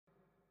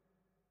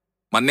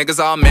My niggas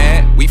all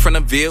mad, we from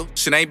the Ville.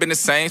 Shit ain't been the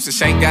same since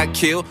Shank got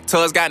killed.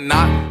 Tuz got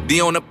knocked, D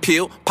on the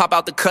pill. Pop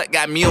out the cut,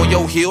 got me on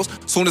your heels.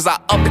 Soon as I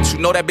up it, you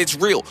know that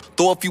bitch real.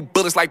 Throw a few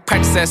bullets like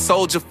practice at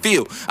Soldier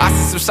Field. I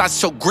see some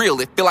shots at your grill,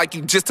 it feel like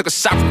you just took a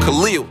shot from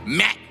Khalil.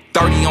 Mac,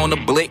 30 on the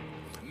blick,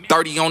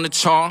 30 on the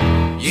charm.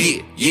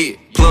 Yeah.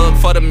 Plug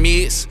for the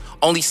mids,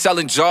 only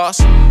selling jars.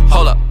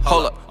 Hold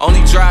up,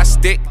 only dry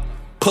stick.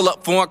 Pull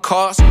up foreign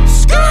cars.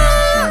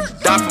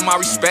 Die for my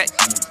respect.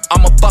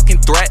 I'm a fucking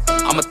threat.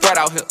 I'm a threat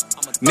out here.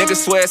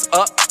 Niggas swear it's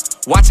up.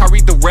 Watch how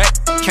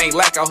redirect. Can't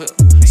lack out here.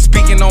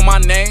 Speaking on my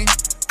name.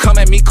 Come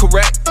at me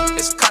correct.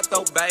 It's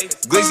cutthroat, babe.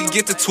 Glizzy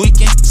get to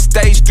tweaking.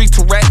 Stage 3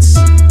 Tourette's.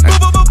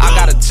 I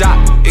got a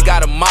job. It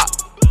got a mop.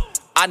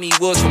 I need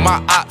woods for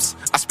my ops.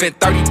 I spent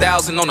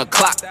 30,000 on a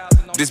clock.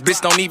 This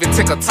bitch don't even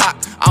tick a top.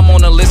 I'm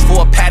on the list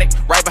for a paddock.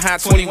 Right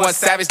behind 21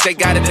 Savage. They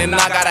got it, then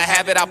I gotta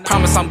have it. I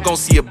promise I'm gon'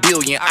 see a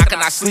billion. I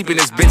cannot sleep in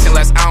this bitch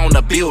unless I own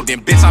a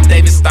building. Bitch, I'm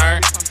David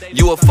Stern.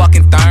 You a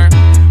fucking thurn.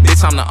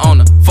 Bitch, I'm the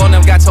owner. Phone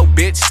them got your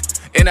bitch.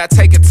 And I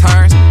take it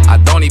turns. I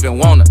don't even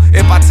wanna.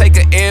 If I take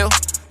a L,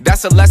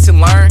 that's a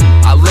lesson learned.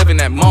 I live in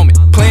that moment.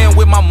 Playing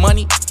with my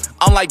money.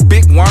 I'm like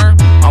Big Worm.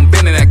 I'm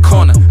bending that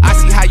corner. I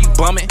see how you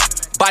bumming.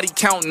 Body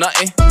count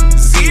nothing,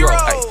 0.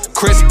 Ay,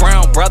 Chris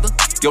Brown, brother,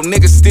 your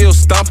niggas still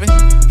stumping.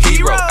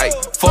 Hero, ay,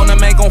 phone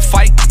them ain't gon'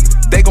 fight,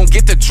 they gon'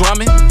 get the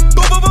drumming.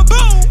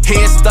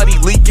 Head study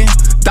leaking,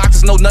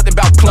 doctors know nothing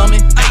about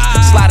plumbing.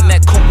 Ay, sliding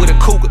that coupe with a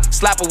cougar,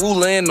 slap a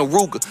ruler in the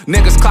Ruger.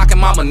 Niggas clocking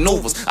my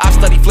maneuvers, I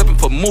study flipping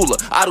for moolah.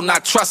 I do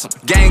not trust them,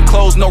 gang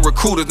clothes, no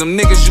recruiters. Them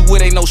niggas you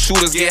with ain't no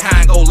shooters. Get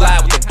high and go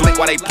live with the blick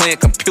while they playing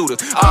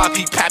computers.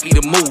 R.I.P. Pappy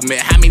the movement.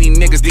 How many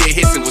niggas did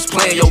hits and was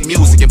playing your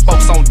music and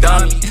folks on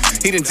dummy?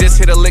 He done just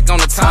hit a lick on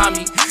the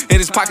Tommy, and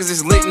his pockets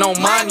is lit, no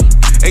money.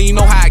 And you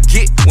know how I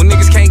get when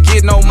niggas can't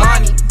get no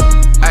money.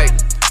 Ay,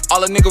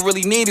 all a nigga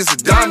really need is a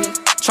dummy.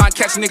 Try and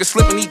catch a nigga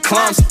slipping, he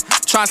clumsy.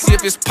 Try and see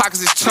if his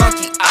pockets is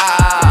chunky.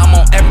 I'm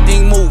on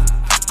everything moving.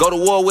 Go to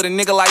war with a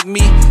nigga like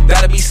me,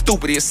 that'll be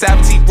stupid. It's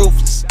savage,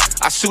 ruthless.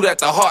 I shoot at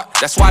the heart,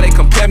 that's why they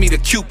compare me to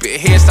Cupid.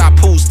 Headshot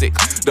pool stick.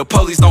 The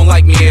police don't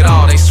like me at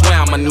all, they swear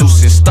I'm a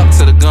nuisance. Stuck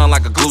to the gun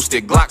like a glue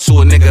stick. Glock to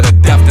a nigga to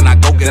death, then I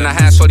go get. Then I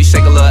had shorty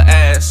shake a little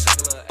ass.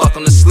 Fuck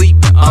him to sleep,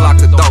 unlock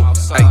the door.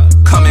 Ay,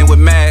 come in with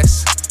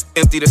mask,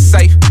 empty the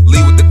safe,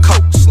 leave with the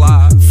coke.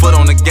 Foot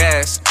on the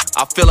gas,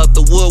 I fill up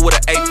the wood with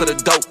an 8 for the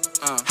dope.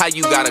 How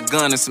you got a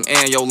gun and some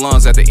air in your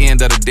lungs at the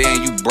end of the day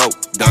and you broke,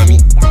 dummy?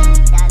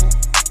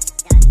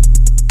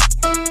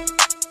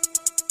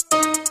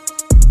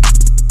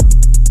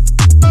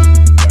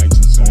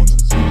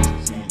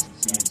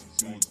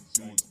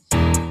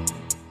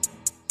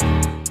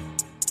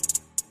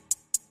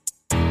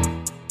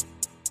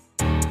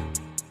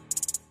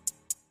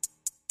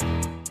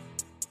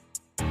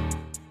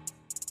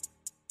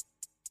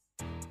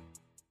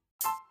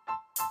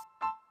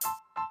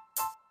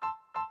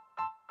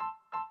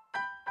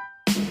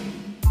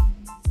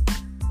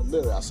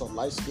 Literally, I saw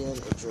light skin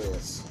and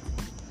dreads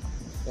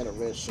and a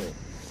red shirt.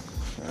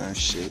 Ah,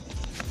 shit.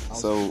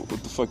 So,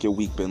 what the fuck your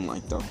week been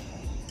like, though?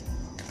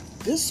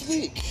 This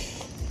week,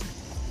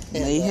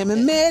 Mayhem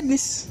and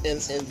madness. In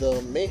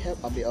the mayhem,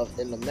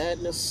 in the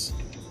madness,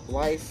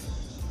 life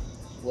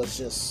was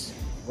just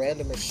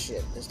random as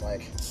shit. It's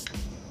like,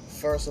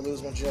 first I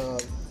lose my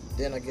job,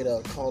 then I get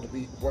a call to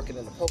be working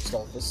in the post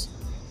office.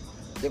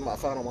 Then I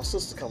found out my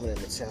sister coming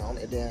into town,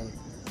 and then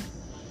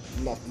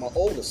my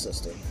older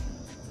sister.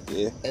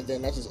 Yeah. And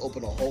then that just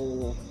opened a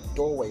whole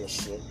doorway of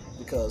shit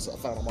because I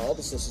found out my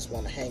other sisters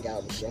want to hang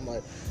out and shit. I'm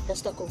like,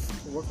 that's not going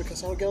to work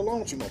because I don't get along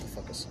with you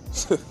motherfuckers.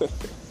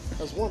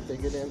 That's one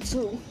thing. And then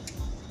two,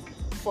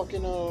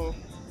 fucking, I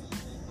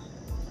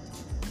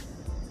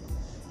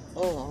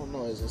don't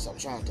know, I'm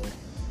trying to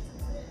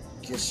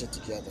get shit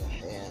together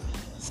and...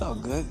 It's all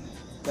good.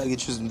 Gotta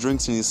get you some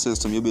drinks in your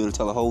system. You'll be able to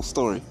tell a whole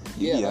story.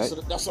 Yeah,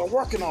 that's what I'm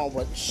working on,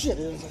 but shit,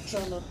 I'm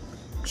trying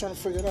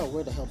to figure it out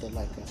where the hell that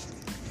light comes from.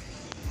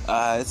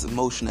 It's a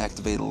motion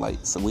activated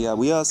light. So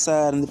we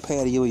outside in the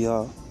patio,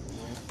 y'all.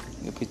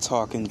 We'll be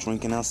talking,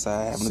 drinking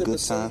outside, having a good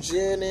time. Some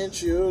gin and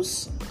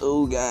juice.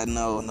 Oh God,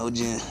 no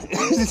gin.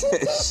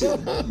 That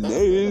shit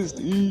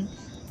nasty.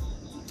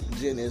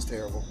 Gin is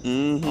terrible.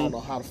 Mm-hmm. I don't know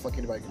how the fuck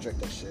anybody can drink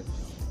that shit.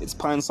 It's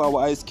pine sol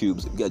with ice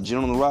cubes. If you got gin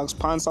on the rocks,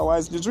 pine sol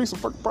ice. Just drink some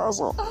fucking pine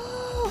sol.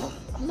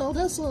 No,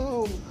 that's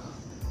hold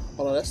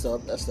on, that's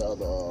the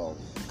other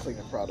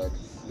cleaning product.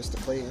 Mr.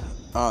 Clean.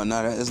 Oh,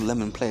 no, that is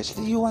lemon pledge.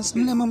 Do you want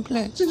some lemon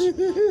pledge?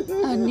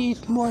 I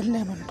need more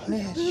lemon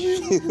pledge.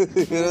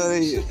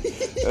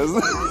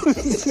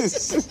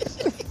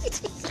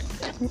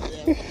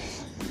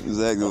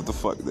 Exactly what the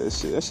fuck that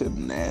shit. That shit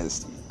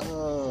nasty.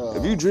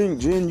 If you drink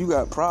gin, you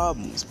got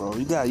problems, bro.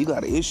 You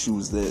got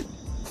issues that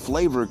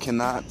flavor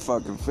cannot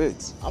fucking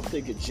fix. I'm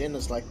thinking gin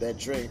is like that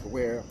drink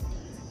where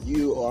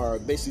you are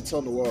basically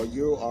telling the world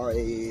you are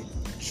a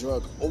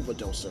drug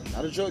overdoser,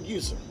 not a drug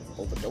user,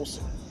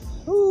 overdoser.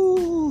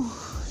 Ooh,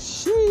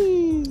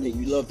 shit. And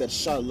you love that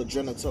shot of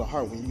adrenaline to the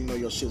heart when you know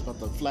your shit's about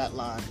to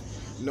flatline,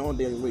 knowing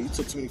that you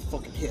took too many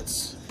fucking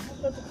hits.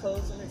 Put the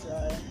clothes in the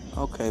dryer.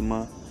 Okay,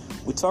 ma.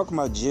 We're talking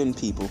about gin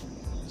people.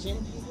 Gin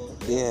people?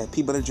 Yeah,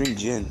 people that drink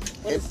gin.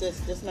 What is this?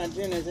 That's not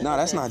gin, is it? No,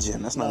 that's not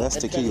gin. That's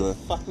tequila.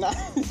 Fuck not.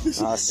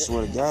 I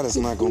swear to God, it's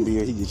not gonna be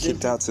here. He get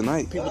kicked out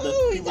tonight. People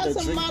You got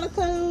some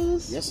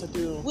Monaco's. Yes, I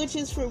do. Which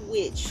is for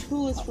which?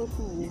 Who is for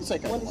who? You can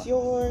take What is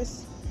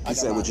yours? I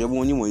said whichever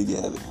one you want, you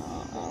can have it.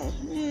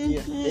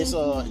 Yeah, it's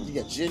you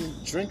got gin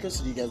drinkers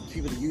and you got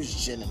people that use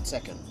gin and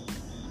Tekken.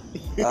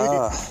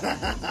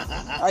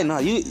 I know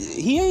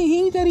he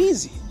ain't that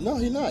easy. No,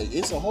 he not.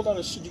 It's a whole lot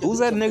of shit. Who's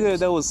that nigga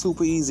that was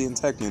super easy in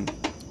Tekken?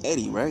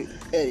 Eddie, right?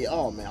 Eddie,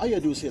 oh man, all you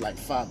gotta do is hit like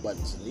 5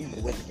 buttons and you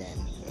can win the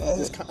game.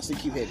 Just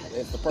constantly keep hitting it.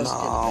 If the person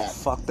No,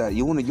 fuck that.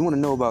 You wanna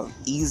know about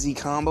easy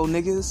combo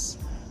niggas?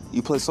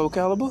 You play Soul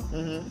Calibur?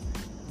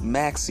 Mm-hmm.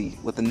 Maxi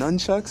with the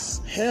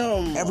nunchucks.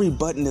 Him. Every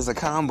button is a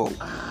combo.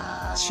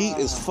 Cheat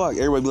as fuck.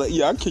 Everybody be like,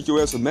 yeah, I'll kick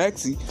your ass with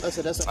Maxi.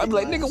 I'd be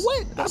like, nigga,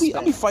 what?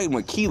 I be fighting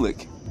with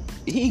Keelik.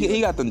 He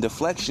got them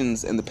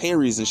deflections and the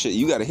parries and shit.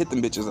 You gotta hit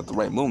them bitches at the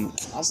right moment.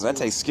 So that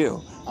takes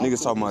skill.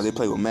 Niggas talking about they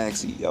play with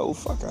Maxi. Yo,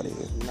 fuck out of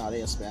here. Nah,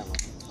 they a spammer.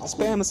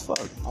 Spam as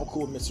fuck. I'm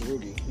cool with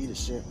Mitsurugi. He the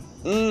shit.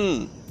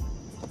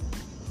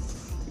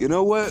 You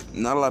know what?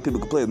 Not a lot of people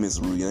can play with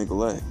Mitsurugi, I ain't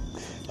gonna lie.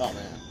 Oh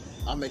man,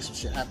 I'll make some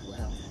shit happen with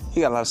him. He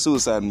got a lot of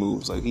suicide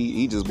moves. Like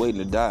he just waiting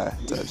to die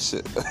type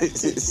shit.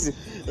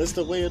 That's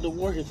the way of the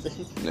warrior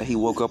thing. He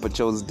woke up and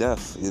chose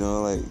death. You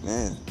know, like,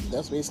 man.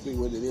 That's basically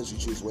what it is. You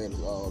choose way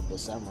the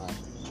samurai.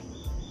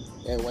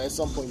 And at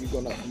some point you're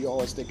gonna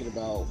always thinking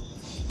about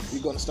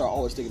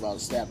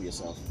stabbing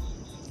yourself.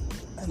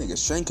 That nigga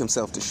shank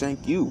himself to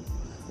shank you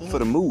for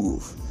the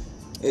move.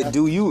 It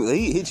do you.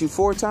 He hit you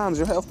 4 times.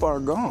 Your health bar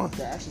gone.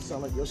 That actually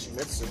sound like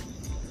Yoshimitsu.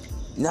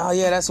 No,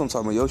 yeah, that's what I'm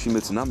talking about.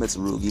 Yoshimitsu, not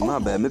Mitsurugi. My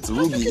bad.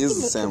 Mitsurugi is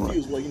the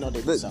samurai. Well, you know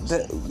they sound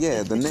the same.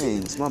 Yeah, the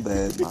names. My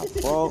bad. My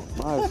fault.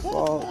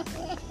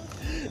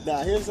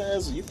 Nah, here's the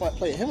answer. You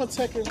play him or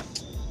Tekken.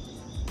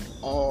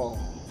 Oh,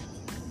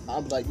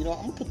 I'm like, I'm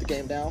gonna put the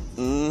game down.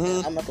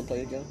 And I'm not gonna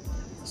play again.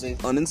 See,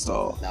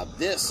 uninstall. Now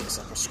this is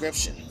a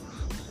prescription.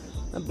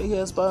 That big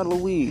ass bottle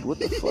of weed. What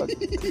the fuck?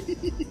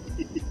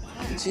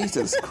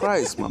 Jesus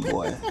Christ, my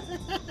boy.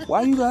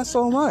 Why you got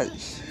so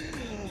much?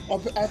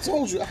 I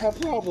told you I have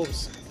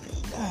problems.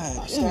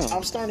 God,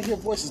 I'm starting to hear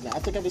voices now. I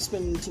think I've been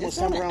spending too much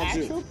time around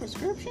you. Is that an actual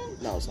prescription?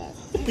 No, it's not.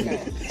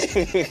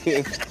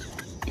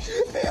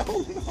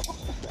 Hell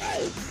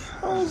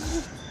no.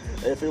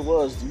 If it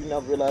was, do you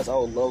not realize I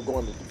would love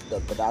going to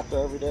the doctor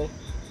every day?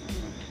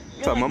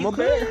 Talking about my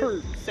back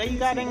hurt. Say you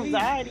got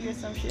anxiety or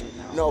some shit.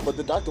 No, but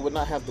the doctor would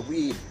not have the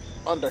weed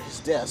under his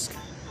desk.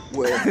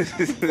 Where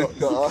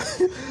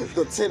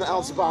the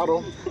 10-ounce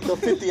bottle, the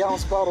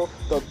 50-ounce bottle,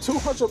 the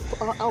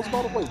 200-ounce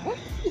bottle. Wait, what?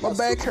 My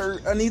back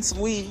hurt. I need some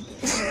weed.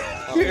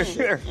 Oh,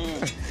 shit.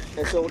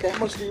 And so, how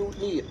much do you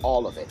need?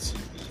 All of it.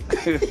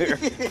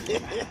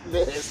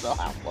 There's no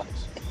how much.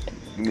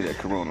 Give me that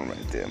Corona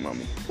right there,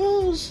 mommy.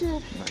 Oh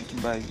shit.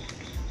 Bye.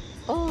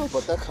 Oh,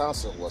 but that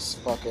concert was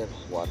fucking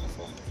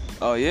wonderful.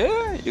 Oh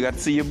yeah, you got to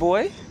see your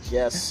boy.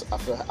 Yes, I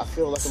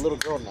feel like a little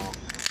girl now.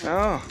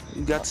 Oh,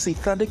 you got to see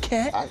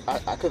Thundercat?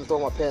 I couldn't throw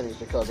my panties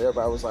because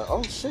everybody was like,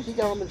 oh shit, he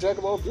got on the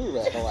Dragon Ball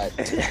do-rag. I'm like,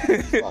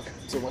 fuck,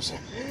 too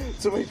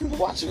many people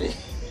watching me.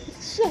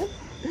 Shit.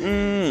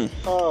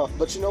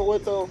 But you know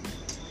what though?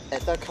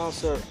 At that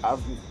concert,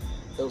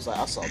 it was like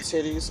I saw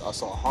titties, I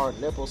saw hard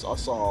nipples, I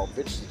saw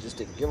bitches that just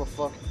didn't give a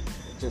fuck,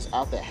 just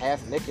out there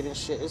half naked and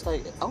shit. It's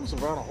like I was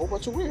around a whole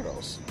bunch of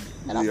weirdos,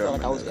 and I felt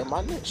like I was in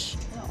my niche.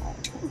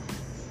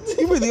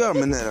 You really are,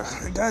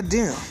 Manetta.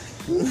 Goddamn.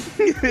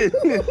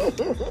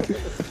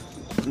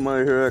 My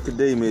Hero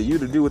Academia. You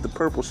the dude with the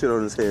purple shit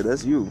on his head.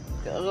 That's you.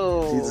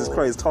 Oh. Jesus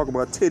Christ. Talk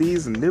about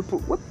titties and nipple.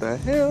 What the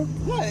hell?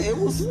 Yeah, it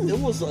was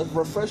a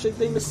refreshing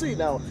thing to see.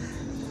 Now,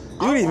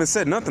 you didn't even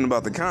said nothing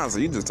about the concert.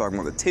 You just talking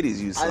about the titties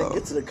you saw. I didn't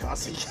get to the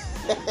concert.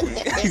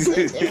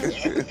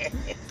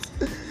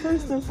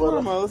 First and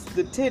foremost,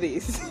 the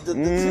titties. The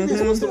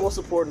titties was the most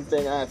important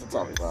thing I had to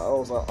talk about. I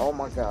was like, oh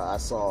my god, I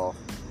saw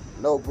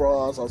no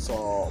bras. I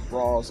saw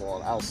bras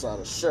on outside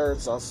of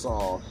shirts. I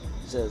saw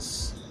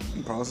just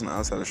bras on the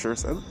outside of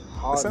shirts. That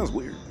sounds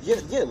weird.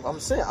 Yeah. I'm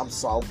saying I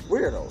saw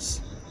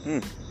weirdos,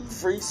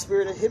 free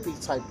spirited hippie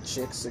type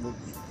chicks. And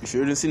you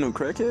sure didn't see no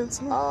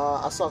crackheads?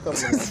 I saw a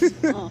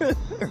couple.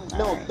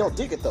 No,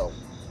 dig it though.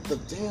 The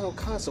damn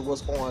concert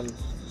was on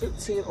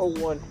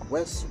 1501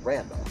 West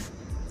Randolph.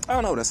 I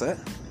don't know what that's at.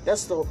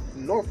 That's the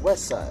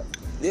northwest side.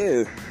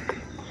 Yeah.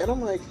 And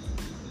I'm like,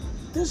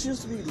 this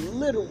used to be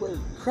littered with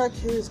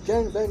crackheads,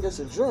 gangbangers,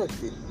 and drug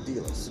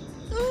dealers.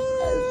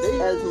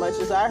 As much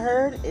as I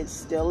heard, it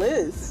still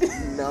is.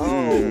 No,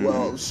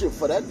 well, shit.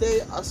 For that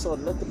day, I saw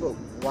nothing but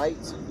white,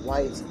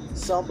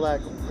 some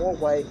black, more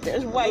white.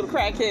 There's white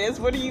crackheads.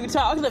 What are you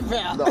talking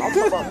about? No, I'm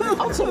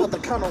talking about the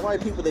kind of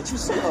white people that you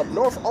see up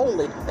north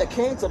only that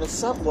came to the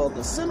south, well,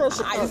 the center of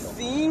Chicago. I've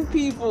seen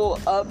people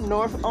up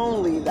north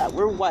only that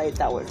were white,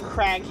 that were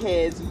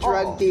crackheads,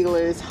 drug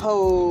dealers,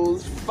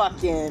 hoes,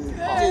 fucking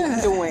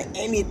just doing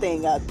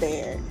anything up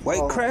there.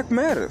 White crack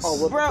matters.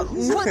 Bro,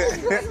 what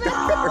is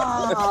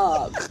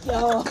stop?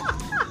 Yo.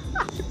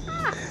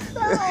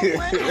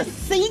 man, I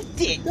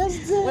synced it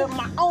with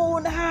my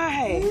own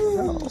eyes.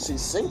 She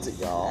synced it,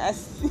 y'all.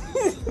 That's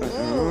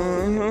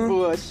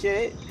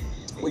bullshit.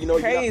 Well, you know,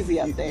 Crazy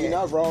up there. You're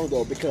not wrong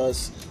though,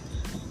 because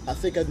I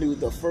think I knew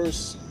the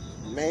first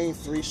main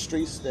 3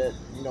 streets that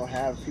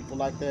have people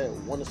like that.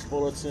 One is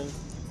Fullerton,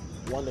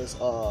 one is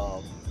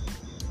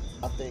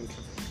I think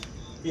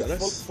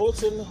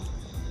Fullerton.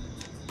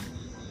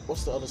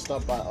 What's the other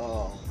stop by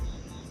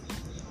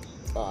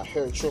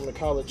Harry Truman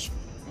College?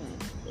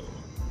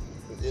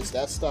 Is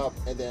that stop,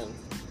 and then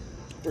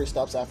 3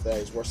 stops after that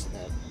is worse than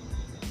that.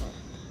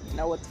 You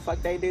know what the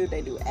fuck they do?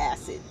 They do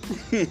acid.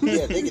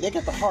 Yeah, they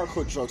got the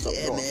hardcore drugs up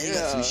north. Man,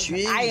 got some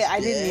shrimps, I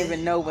didn't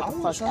even know what the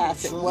fuck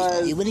acid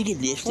was. You wanna get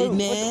lifted,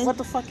 man? What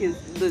the fuck is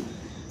the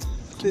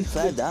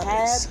 $5.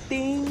 tab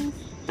thing?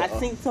 I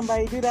seen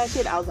somebody do that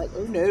shit. I was like,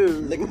 oh no.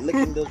 Licking the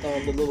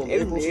little Oh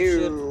labels and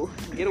shit. no.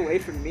 Get away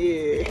from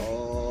me.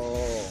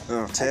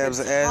 Oh. Tabs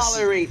I of can acid.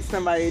 tolerate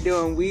somebody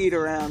doing weed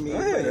around me. I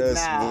But had acid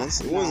nah, once.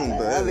 It wasn't that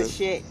bad. other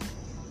shit.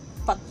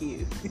 Fuck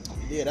you.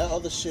 Yeah, that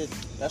other shit,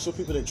 that's for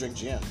people that drink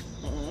gin.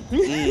 Mm.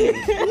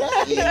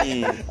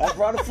 I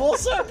brought it full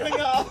circle,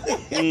 y'all.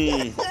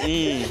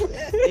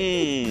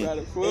 Got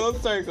a full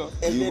circle.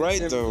 You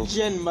right though.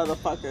 Gin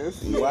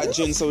motherfuckers. Why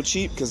gin so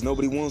cheap? Because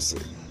nobody wants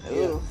it.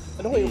 Yeah.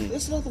 And wait,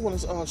 there's another one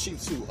that's cheap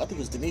too. I think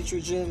it's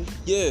Dimitri gin.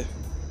 Yeah.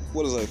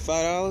 What is it, like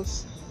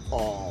 $5?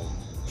 $5?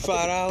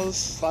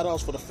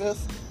 $5 for the 5th.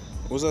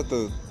 Was that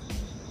the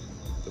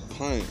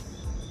pint?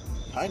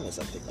 Pint is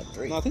I think like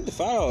 3. No, I think the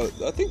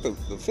 $5. I think the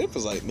 5th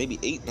was like maybe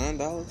 $8,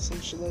 $9,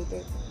 some shit like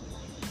that.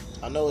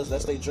 I know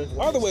that's they drink.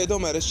 Either way, it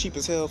don't matter. It's cheap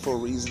as hell for a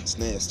reason. It's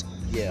nasty.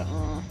 Yeah.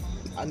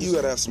 You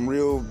gotta have some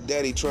real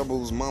daddy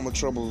troubles, mama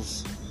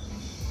troubles,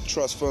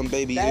 trust fund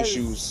baby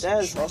issues.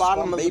 That's Trust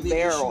bottom fund of the baby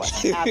barrel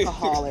issues.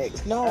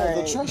 alcoholic. No, All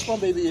the right. trust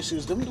fund baby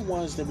issues. Them the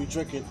ones that be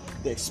drinking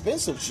the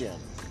expensive gin,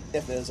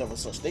 if there's ever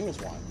such thing as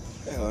one.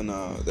 Hell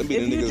no. Them be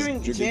If the you niggas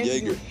drink drinking gin, you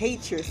Jaeger.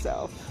 hate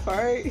yourself,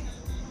 alright?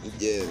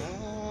 Yeah.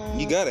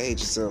 You gotta hate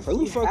yourself. Who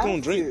the You fuck have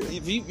gonna drink? to.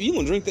 If you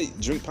gonna drink that,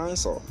 drink pine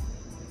salt.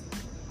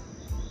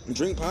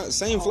 Drink pine,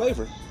 same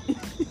flavor.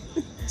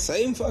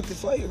 Same fucking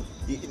flavor.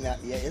 Yeah,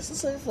 it's the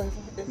same flavor.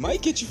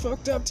 Might get you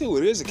fucked up too.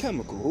 It is a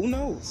chemical. Who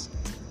knows?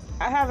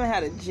 I haven't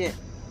had gin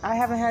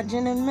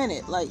in a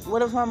minute. Like,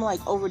 what if I'm like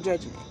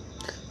overjudging it?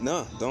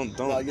 No, don't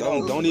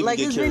you even Like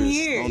get it's curious. been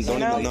years, Don't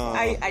you know. even,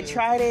 no. I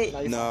tried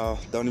it. No,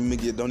 don't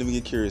even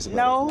get curious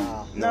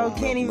about No, it.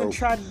 can't even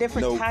try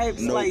different no,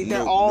 types. no, like they're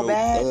no, all no.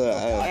 bad.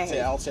 I'd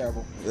say all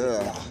terrible.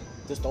 Yeah.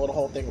 Just throw the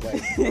whole thing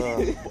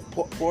away.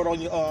 Pour it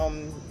on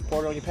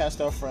your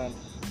pastel friend.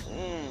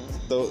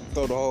 Throw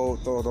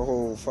the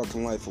whole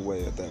fucking life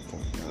away at that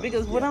point. Nah.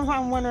 Because what if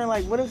I'm wondering,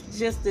 like, what if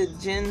just the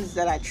gins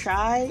that I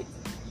tried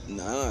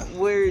Nah.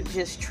 were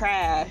just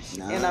trash,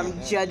 and I'm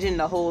judging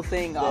the whole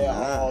thing off?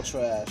 They're all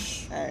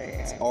trash.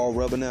 Alright. All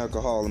rubbing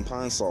alcohol and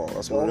pine salt.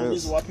 That's The what only it is.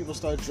 reason why people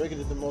start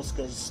drinking it the most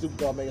because Snoop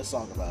Dogg made a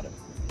song about it.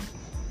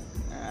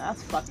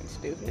 That's fucking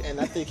stupid. And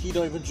I think he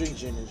don't even drink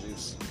gin and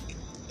juice.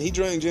 He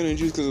drank gin and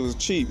juice because it was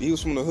cheap. He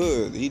was from the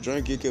hood. He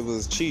drank it because it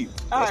was cheap.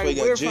 That's why Alright,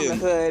 he we're got from the gin.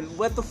 hood.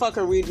 What the fuck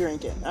are we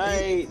drinking?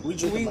 Alright, we we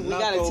drinking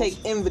gotta Monacos.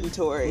 take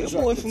inventory. That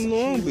boy from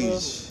Long Tequila.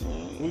 Beach.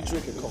 We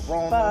drinking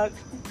Corona. Fuck.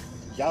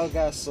 Y'all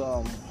got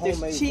some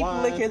homemade There's cheap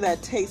wine. liquor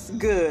that tastes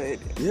good.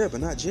 Yeah,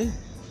 but not gin.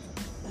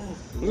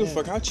 Look the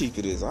fuck how cheap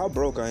it is. How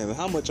broke I am.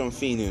 How much I'm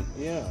fiending.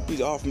 Yeah. He's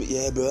off me.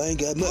 Yeah, bro, I ain't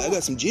got much. I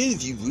got some gin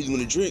if you really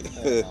want to drink.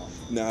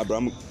 Nah, bro,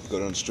 I'm gonna go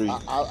down the street.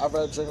 I'd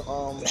rather drink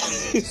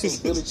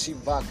some really cheap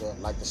vodka.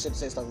 Like the shit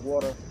tastes like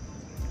water.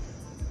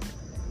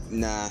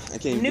 Nah, I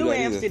can't New do that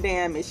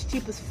Amsterdam is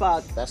cheap as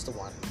fuck. That's the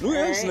one. either. New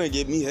Amsterdam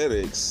give me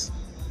headaches.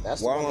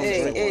 That's the Why one. I'm that's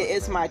drinking drink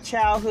It's my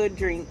childhood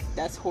drink.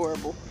 That's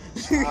horrible.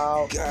 water.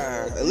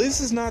 God, at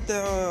least it's not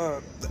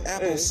the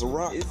apple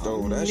Ciroc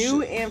though. That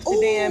New shit.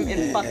 Amsterdam and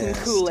Ooh, fucking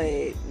nasty.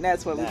 Kool-Aid.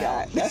 That's what we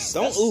got.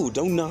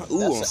 Don't knock that's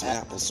on a- some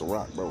apple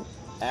Ciroc, bro.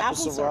 Apple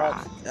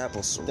Ciroc.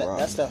 Apple Ciroc.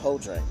 That's the whole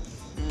drink.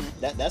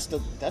 That's the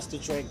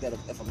drink that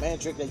if a man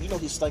drink that, you know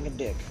he's slinging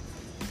dick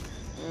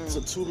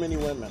to too many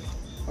women.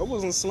 I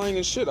wasn't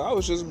slanging shit. I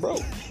was just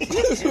broke.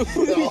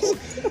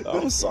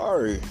 I'm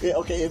sorry. Yeah,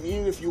 okay.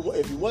 If you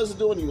wasn't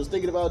doing it, you was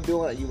thinking about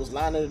doing it, you was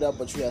lining it up,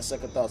 but you had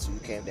second thoughts, so you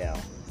came down.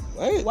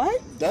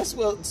 What? That's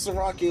what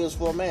Ciroc is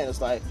for a man.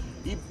 It's like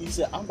he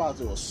said, I'm about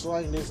to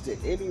sling this dick.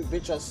 Any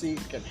bitch I see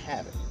can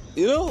have it.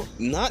 You know,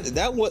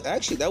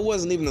 that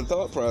wasn't even the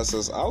thought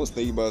process. I was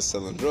thinking about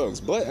selling drugs,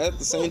 but at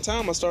the same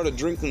time, I started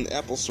drinking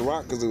apple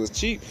Ciroc because it was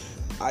cheap.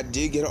 I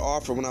did get an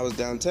offer when I was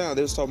downtown.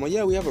 They was talking about,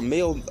 yeah, we have a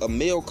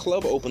male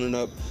club opening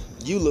up.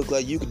 You look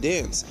like you could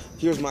dance.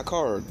 Here's my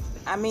card.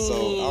 I mean, So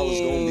I was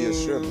gonna be a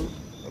stripper,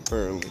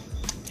 apparently.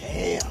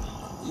 Damn.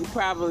 You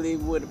probably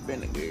would have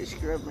been a good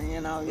stripper, you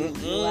know. You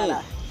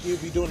gotta You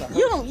be doing the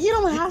You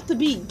don't have to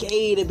be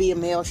gay to be a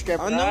male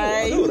stripper. I know,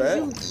 right? I know that.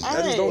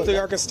 I just don't think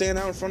I Right. can stand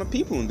out in front of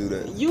people and do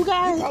that. You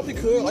guys Probably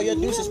could. All you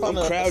do is just I'm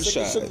find crowd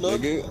shy, look.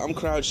 nigga. I'm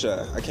crowd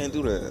shy. I can't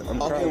do that. I'm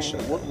crowd shy.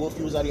 What if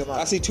you was out of your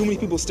mind? I see too many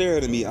people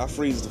staring at me. I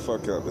freeze the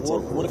fuck up. It's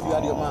over. What if you out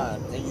of your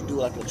mind and you do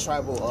like a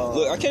tribal?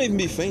 Look, I can't even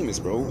be famous,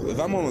 bro. If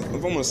I'm on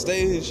a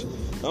stage,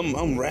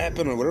 I'm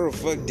rapping or whatever the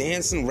fuck,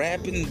 dancing,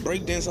 rapping,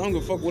 breakdancing. I don't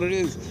give a fuck what it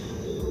is.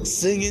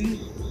 Singing.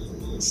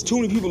 It's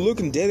too many people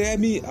looking dead at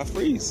me. I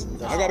freeze.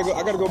 I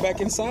gotta go back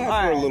inside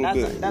for a little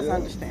bit. That's yeah.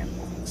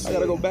 understandable. I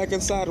gotta go back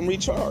inside and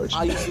recharge.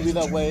 I used to be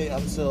that way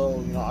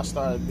until I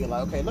started being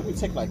like, okay, let me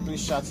take like 3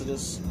 shots of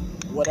this,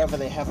 whatever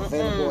they have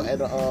available at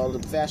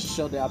the fashion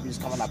show. Then I'll be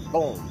just coming like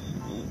boom,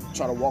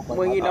 try to walk like.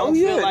 When you don't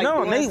yeah, feel like no,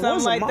 doing Nate was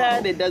something a like model.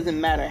 that, it doesn't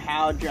matter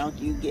how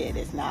drunk you get.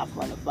 It's not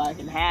gonna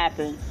fucking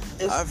happen.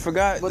 I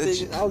forgot But that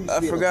then I used to I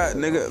be forgot,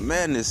 like that. nigga.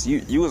 Madness,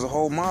 you was a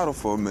whole model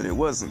for a minute,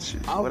 wasn't you?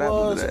 I What happened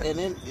was, to that? and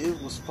then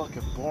it was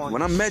fucking boring.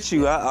 When I met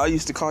you, I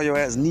used to call your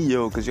ass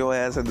Neo because your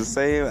ass had the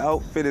same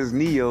outfit as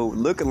Neo,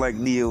 looking like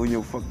Neo in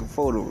your fucking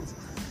photos.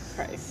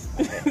 Christ.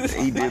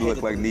 He did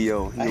look like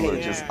Neo. I He hate looked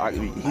it. just.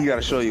 He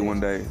gotta show you one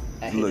day.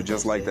 I He hated looked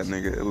just those like that days.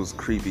 nigga. It was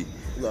creepy.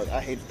 Look,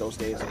 I hated those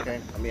days. Okay,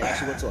 I mean, I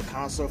actually went to a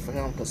concert for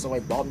him because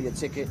somebody bought me a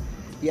ticket.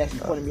 He actually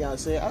pointed me out and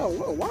said, "Oh,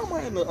 why am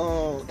I in the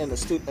in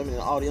the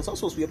audience? I'm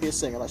supposed to be up here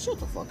singing." Like, shut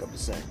the fuck up and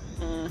sing.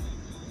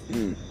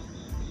 Mm.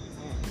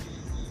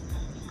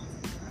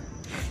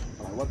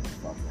 I'm like, what the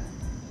fuck,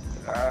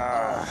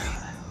 man?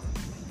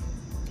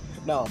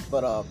 No,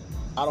 but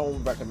I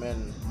don't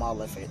recommend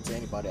modeling to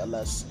anybody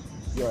unless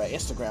you're an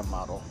Instagram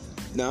model.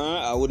 Nah,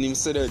 I wouldn't even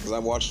say that because I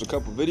watched a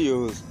couple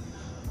videos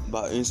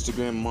about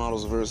Instagram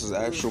models versus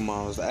actual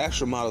models. The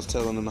actual models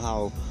telling them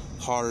how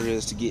hard it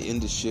is to get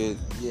into shit.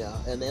 Yeah,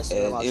 and the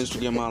And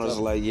Instagram models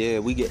are like, yeah,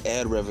 we get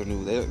ad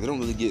revenue. They don't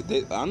really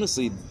get.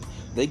 Honestly,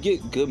 they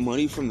get good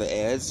money from the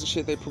ads and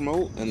shit they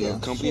promote and Yeah. the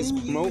companies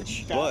promote.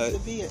 But to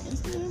be an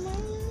Instagram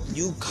model?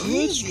 you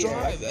could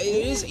strive.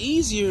 It is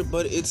easier,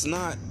 but it's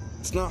not.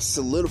 It's not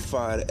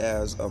solidified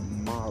as a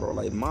model.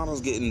 Like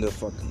models get into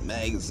fucking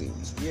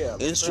magazines. Yeah.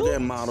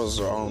 Instagram models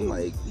are on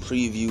like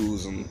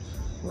previews and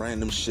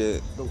random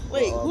shit.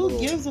 Wait, who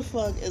gives a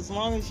fuck as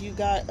long as you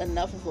got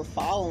enough of a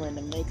following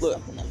to make Look,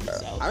 something of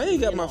yourself? I ain't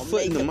got You my know,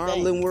 foot in make the a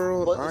modeling thing.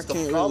 world. But I it's the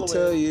can't really following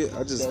tell you. I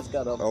that's just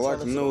got to all I turn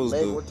can into know a is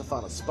label the. to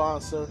find a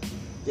sponsor.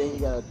 Then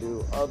you gotta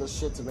do other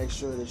shit to make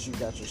sure that you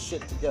got your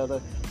shit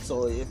together,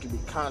 so it can be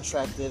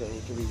contracted and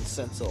it can be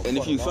sent to. And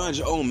if you find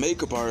your own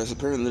makeup artist,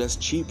 apparently that's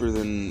cheaper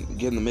than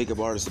getting the makeup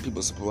artist that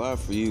people supply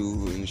for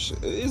you and shit.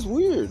 It's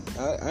weird.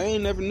 I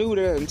ain't never knew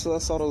that until I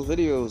saw those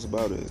videos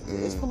about it.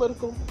 it's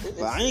political.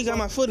 But I ain't got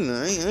my foot in it.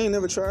 I ain't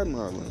never tried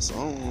modeling, so I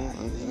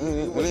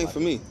don't know. It ain't for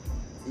me.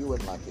 You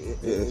wouldn't like it.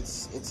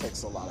 It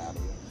takes a lot out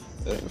of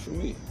you. It ain't for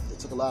me. It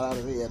took a lot out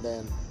of me, and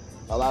then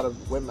a lot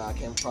of women I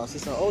came across, they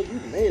said, "Oh, you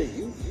made it.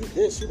 You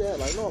this, you that."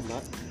 Like, no, I'm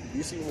not.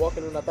 You see me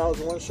walking in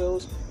 1,001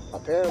 shows?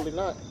 Apparently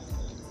not.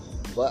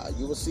 But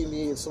you will see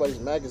me in somebody's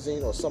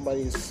magazine or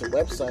somebody's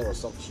website or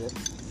some shit.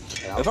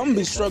 If I'm gonna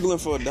be struggling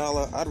for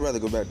 $1, I'd rather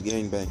go back to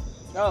gangbang.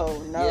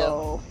 Oh,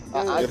 no.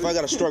 Yeah. If I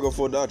gotta struggle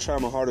for $1, try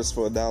my hardest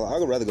for $1,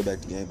 I'd rather go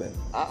back to gangbang.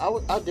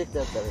 I dig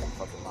that better than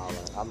fucking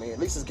modeling. I mean, at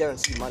least it's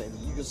guaranteed money.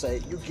 You can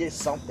say you get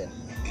something.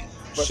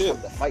 But Shit.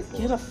 something to fight for.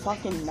 Get a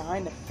fucking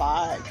 9 to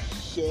 5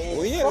 shit.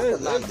 Well, yeah,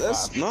 Fuck a 9 to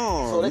that's 5.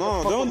 no, So they can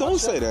fuck with my don't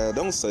say check? that.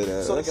 Don't say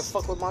that. So they can That's-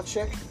 fuck with my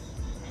check.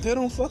 They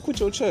don't fuck with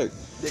your check.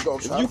 They gonna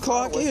If try you to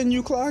clock find a way. in,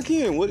 you clock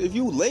in. What if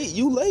you late?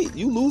 You late.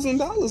 You losing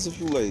dollars if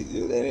you late.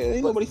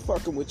 Ain't nobody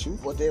fucking with you.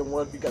 But then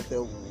what if you got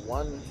that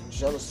one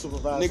jealous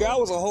supervisor? Nigga, I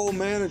was a whole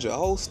manager, a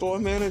whole store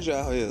manager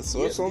out here.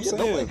 So that's what I'm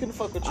Nobody saying. can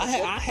fuck with your I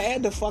check.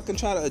 had to fucking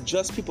try to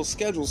adjust people's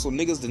schedules so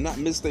niggas did not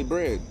miss their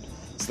bread.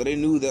 So they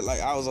knew that like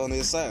I was on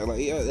their side. Like,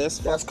 yeah, that's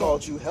That's fucked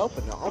called up. you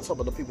helping. Now I'm talking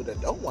about the people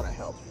that don't want to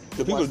help.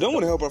 The people that don't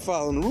want to help are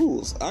following the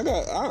rules.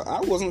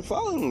 I wasn't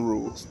following the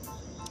rules.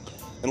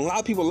 And a lot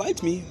of people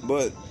liked me,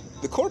 but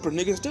the corporate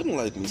niggas didn't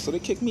like me, so they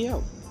kicked me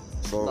out.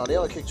 So No, they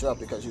only kicked you out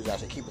because you was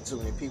actually keeping too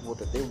many people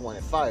that they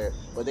wanted fired,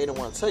 but they didn't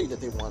want to tell you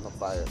that they wanted them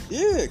fired.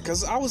 yeah,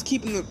 cause I was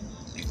keeping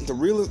the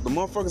realest, the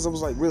motherfuckers. I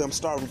was like, really, I'm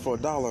starving for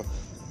 $1.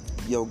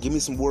 Yo, give me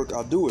some work,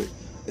 I'll do it.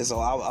 And so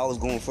I was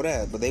going for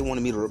that, but they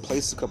wanted me to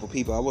replace a couple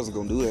people. I wasn't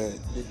gonna do that.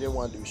 They didn't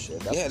want to do shit.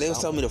 That's Yeah, they was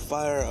telling me to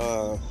fire.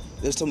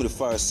 They was telling me to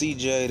fire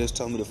CJ. They was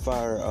telling me to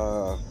fire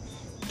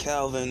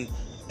Calvin,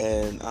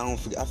 and I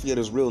forget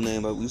his real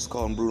name, but we used to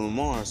call him Bruno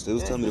Mars. They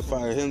was telling me to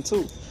fire him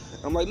too.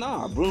 I'm like,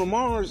 nah, Bruno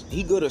Mars,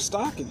 he good at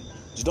stocking.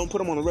 Just don't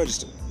put him on the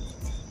register.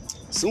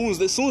 As soon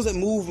as they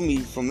moved me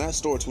from that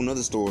store to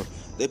another store,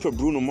 they put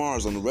Bruno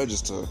Mars on the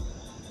register,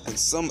 and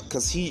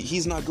cause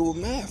he's not good with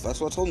math. That's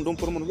why I told him don't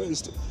put him on the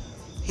register.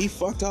 He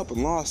fucked up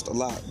and lost a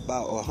lot,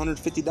 about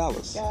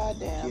 $150. God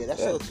damn. Yeah, that's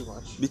still too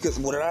much. Because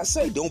what did I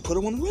say? Don't put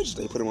him on the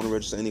register. They put him on the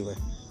register anyway.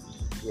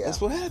 Yeah.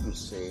 That's what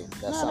happens. See,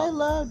 They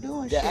love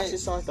doing shit. that actually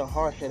sounds like the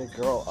hard-headed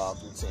girl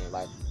routine.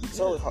 Like, you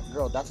tell a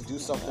girl not to do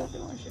something,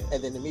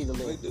 and then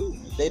immediately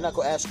they not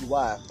gonna ask you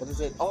why, but they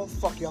say, "Oh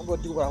fuck you, I'm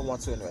gonna do what I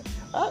want to anyway."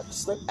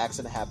 Slip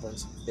accident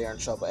happens, they're in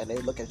trouble, and they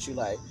look at you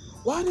like,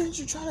 "Why didn't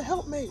you try to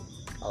help me?"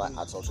 I'm like,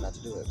 "I told you not to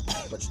do it,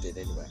 but you did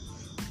anyway."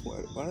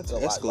 Why did So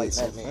it escalate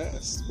so mad at me?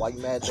 fast? Why you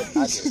mad that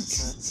I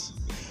did?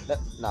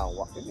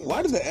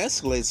 Why did it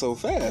escalate so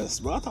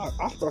fast, bro? I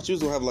thought you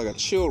was gonna have like a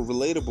chill,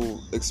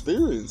 relatable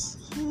experience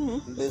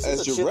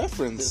as your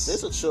reference. This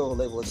is a chill,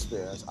 relatable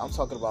experience. I'm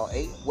talking about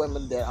 8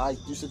 women that I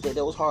used to date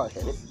that was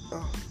hard-headed.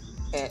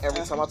 And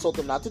every time I told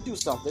them not to do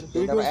something,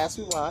 they never asked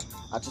me why.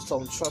 I just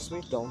told them, trust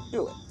me, don't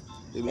do it.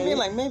 I mean,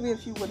 like, maybe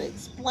if you would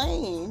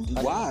explain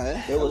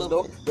why. There was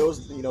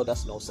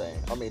that's no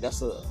saying. I mean,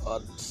 that's a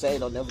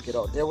saying I'll never get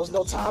old. There was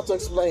no time to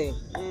explain.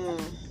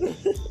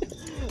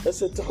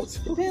 That's a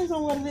Depends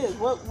on what it is.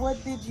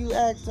 What did you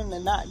ask them to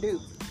not do?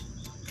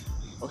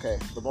 Okay,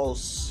 the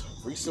most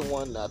recent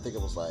one, I think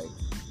it was like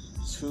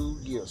 2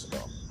 years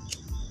ago.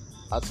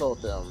 I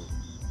told them,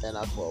 and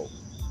I quote,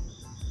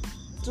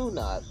 "Do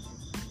not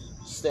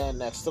stand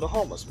next to the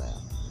homeless man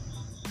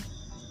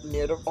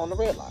on the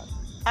red line."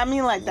 I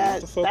mean, like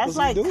that. That's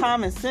like doing?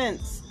 common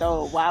sense,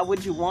 though. Why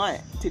would you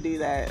want to do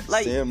that?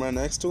 Like, stand right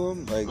next to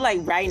him, like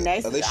right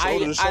next. Are they to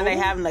shoulder to Are shoulder? they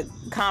having a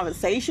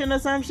conversation or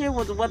some shit?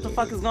 What the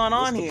fuck is going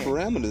on What's here? the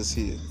parameters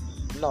here?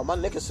 No, my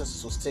nigga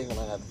sisters was tingling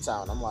at the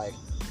time. I'm like,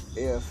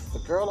 if the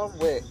girl I'm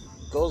with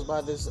goes by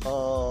this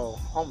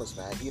homeless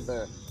man,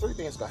 either 3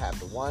 things gonna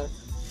happen. 1,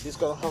 he's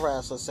gonna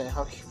harass her saying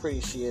how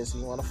pretty she is,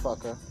 and you wanna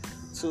fuck her.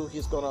 2,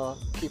 he's gonna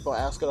keep on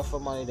asking her for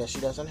money that she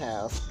doesn't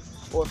have.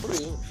 Or 3,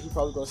 he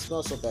probably gonna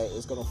smell so bad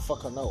it's gonna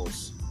fuck her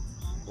nose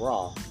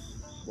raw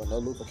with no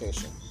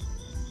lubrication,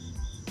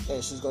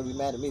 and she's gonna be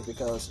mad at me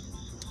because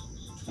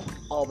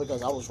I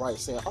was right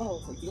saying,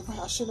 "Oh, you're right,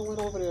 I shouldn't have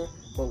went over there."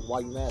 But why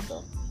you mad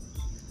though?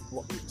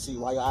 See,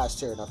 why your eyes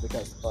tearing up?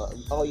 Because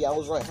oh yeah, I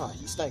was right, huh?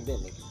 He stank,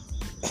 didn't he?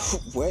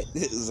 What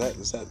is that?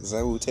 Is that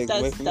what we're taking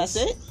away from this?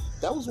 That's it.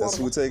 That was That's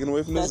what we're taking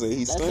away from this. He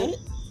That's stank. it.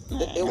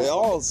 It They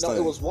all no, stink.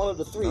 it was one of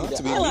the 3. Not that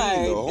to be I, mean, Like,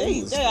 though,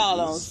 homeless they all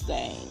niggas. don't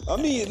stink. I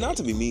mean, not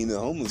to be mean to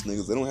homeless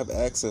niggas, they don't have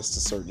access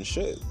to certain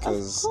shit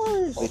because Of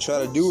course. they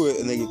try to do it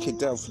and they get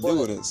kicked out for But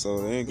doing it,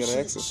 so they ain't got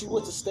access. She for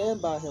went it. to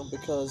stand by him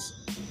because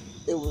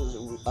it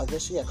was. I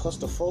guess she had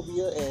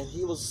claustrophobia, and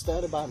he was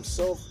standing by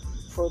himself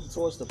further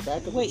towards the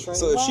back of Wait, the train.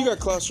 So if she got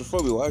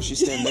claustrophobia, why would she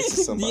stand next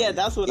to somebody? Yeah,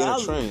 that's what in I a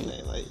was train?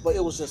 saying. Like, But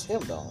it was just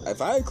him though.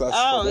 If I had oh,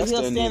 claustrophobia, he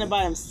was standing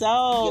by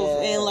himself,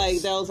 Yes. and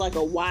like there was like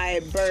a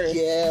wide berth.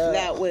 Yeah.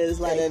 that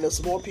was like. And then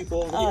there's more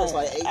people over here. It's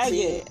like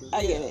 18.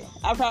 I get it.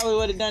 I probably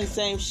would have done the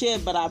same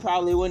shit, but I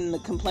probably wouldn't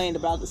have complained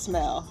about the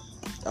smell.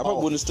 I probably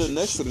wouldn't have stood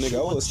next to the nigga.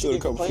 I would have stood a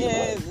couple feet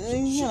Yeah, away.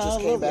 you She know, just a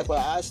came little back bit. with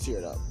her eyes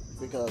teared up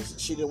because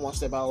she didn't want to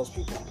stand by all those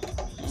people.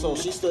 So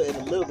she stood in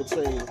the middle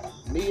between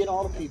me and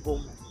all the people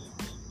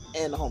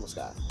and the homeless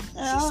guy.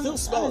 She's still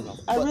smelling them.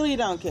 I but- really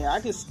don't care.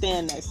 I could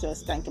stand next to a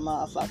stinking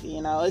motherfucker,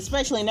 you know.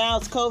 Especially now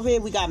it's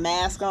COVID. We got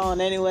masks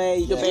on anyway.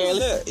 You can Yeah. barely.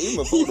 Yeah, even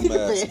before the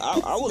mask,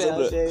 I was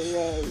able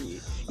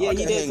to. Yeah, I you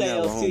could did hang say out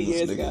that with was 2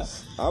 years homeless ago.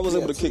 niggas. I was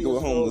able to kick it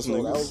with homeless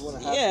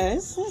niggas. Yeah,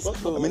 it's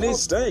cool. I mean, they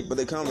stink, but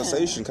their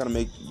conversation kind of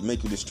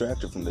make you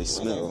distracted from their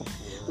smell.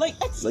 Like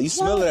you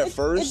smell it at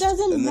first, It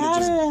doesn't and then it matter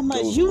just that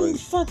much. goes You away.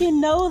 fucking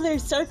know their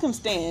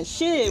circumstance.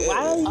 Shit,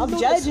 why are you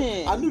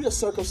judging? I knew the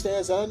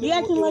circumstance. I knew You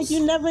acting it like was- you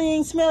never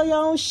ain't smelled your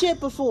own shit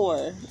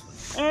before.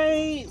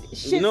 Alright,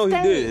 shit. You know he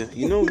stink. did.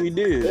 You know he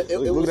did. It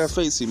Look was- at that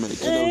face he made.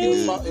 You know Hey, he did. It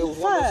was one of those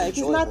fuck, it's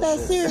not that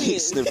enjoyable shit. He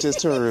serious. sniffed his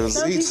turds.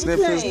 Don't He be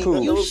sniffed his saying,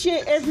 poo. You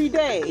shit every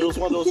day. It was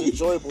one of those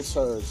enjoyable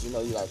turds. You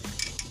know, you like,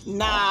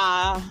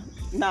 Nah.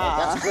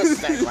 that's good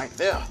stank right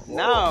there.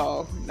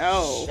 No.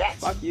 Shit.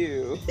 Fuck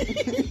you.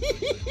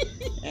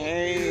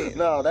 Hey.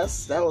 No, that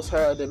was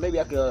her. Then maybe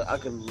I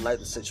could light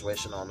the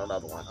situation on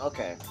another one.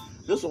 Okay,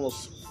 this one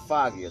was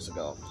 5 years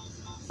ago.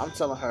 I'm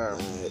telling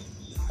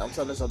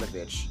this other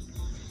bitch,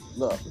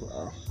 look,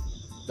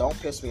 don't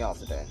piss me off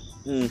today.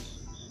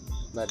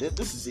 Now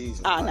this is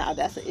easy. Oh, no,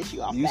 that's an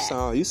issue off You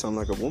that. sound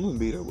like a woman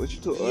beater. What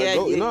you talking? Yeah,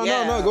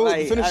 No. Go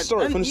like, finish the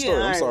story. Finish the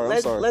story. I'm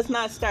alright, sorry. Let's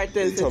not start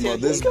this. You talking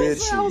about this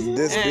bitch?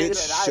 This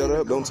bitch? Shut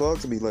up! Don't talk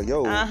to me. Like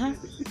yo.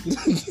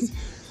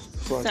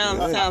 Fuck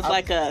Sounds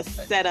like a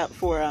setup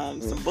for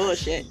some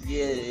bullshit.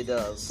 Yeah, it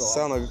does. So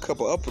Sound like a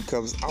couple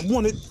uppercuts. I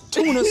wanted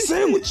tuna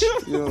sandwich.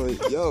 You know,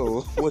 like,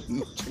 yo,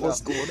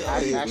 what's going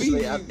on?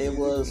 it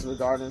was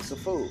regarding to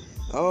food.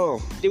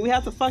 Oh, Did we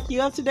have to fuck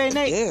you up today,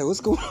 Nate? yeah, what's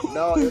going on?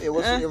 No, it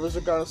was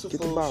regarding to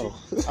Get food. the bottle.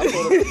 I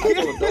told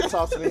her, don't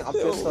talk to me. I'm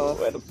pissed off.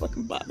 Where the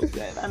fucking bottle's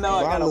at? I know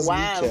I got a Bottles,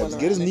 wine kneecaps.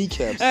 one. Get his around it.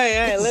 kneecaps. All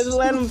right, let's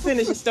let him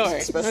finish the story.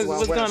 Especially when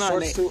What's I'm wearing going on,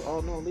 shorts Nate? too.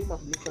 Oh no, leave my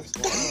kneecaps.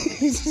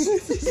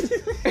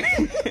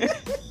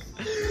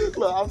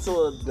 Look, I'm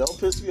telling her, don't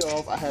piss me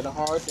off. I had a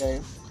hard day.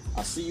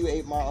 I see you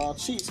ate my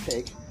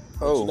cheesecake.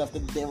 Oh, you left the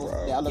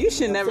damn. You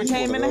should never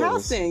came in the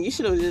house then. You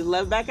should have just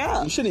left back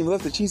out. you shouldn't even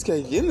left the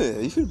cheesecake in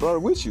there. You should have brought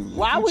it with you.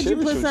 Why would you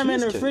put cherish your something in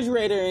the cheesecake.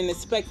 refrigerator and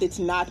expect it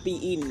to not be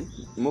eaten?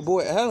 My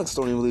boy Alex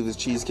don't even leave his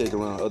cheesecake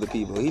around other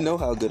people. He know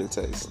how good it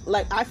tastes.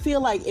 Like, I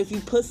feel like if you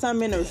put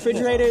something in the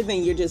refrigerator,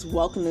 then you're just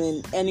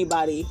welcoming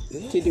anybody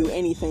to do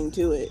anything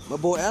to it. My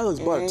boy Alex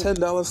bought a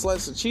 $10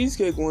 slice of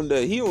cheesecake one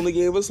day. He only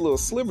gave us little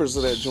slivers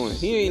of that joint.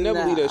 He ain't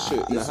never leave that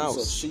shit in the house.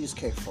 This is a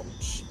cheesecake from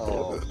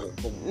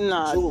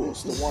Nah.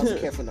 Jules, the ones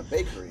that came from the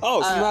bakery. Oh,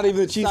 it's not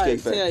even a cheesecake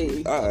sorry, tell factory.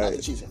 you. All Not right.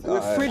 the cheesecake.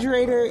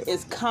 Refrigerator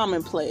is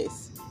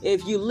commonplace.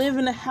 If you live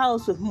in a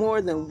house with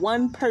more than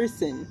one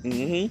person,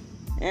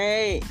 all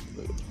right,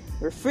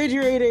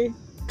 refrigerator,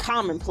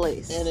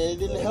 commonplace. And it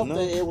didn't help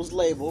that it was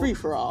labeled. Free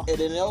for all. And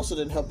it also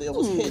didn't help that it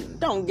was hidden.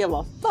 Don't give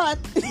a fuck.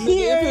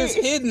 Nigga, if it's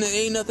hidden and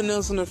ain't nothing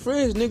else in the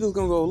fridge, niggas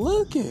gonna go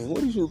looking.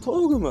 What are you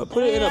talking about?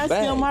 Put it in a I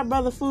bag. steal my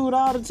brother food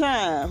all the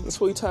time. That's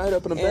why you tie it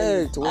up in a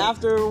And bag. To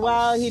after a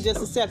while, he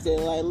just accepted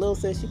it. Like Lil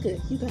says, you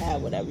could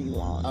have whatever you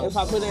want. If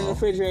I put it in the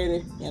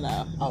refrigerator, you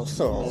know. Oh,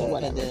 so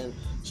whatever. and then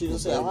she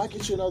just said, I'll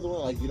get you another one.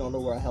 Like, you don't know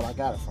where the hell I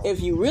got it from.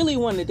 If you really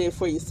wanted it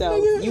for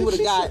yourself, you would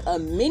have got a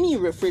mini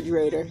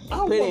refrigerator and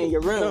put it in your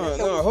room.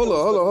 No, hold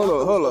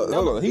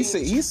on. He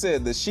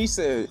said that she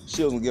said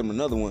she was gonna give him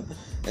another one,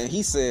 and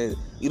he said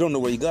you don't know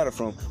where you got it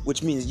from,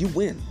 which means you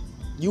win.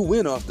 You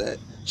win off that.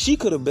 She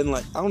could have been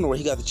like, I don't know where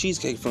he got the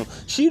cheesecake from.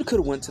 She could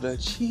have went to the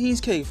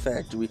cheesecake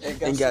factory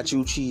and got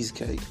you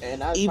cheesecake,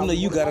 even though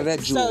you got it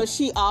at Jewel. So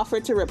she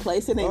offered to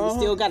replace it, and you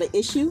still got an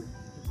issue.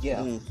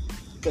 Yeah.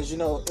 Because, it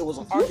was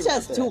an You argument.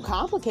 just too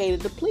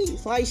complicated to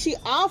please. Like, she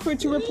offered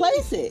to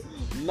replace it.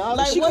 No,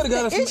 Like, she could have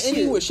got what's it the from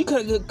issue? anywhere. She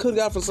could have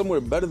got it from somewhere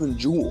better than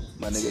Jewel,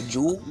 my nigga.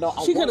 Jewel. No,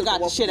 She could have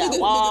got the shit at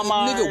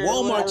Walmart. Nigga,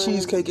 Walmart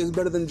cheesecake is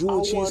better than Jewel I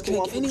wanted cheesecake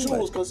one from anyway.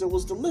 Jules because it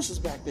was delicious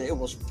back there. It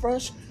was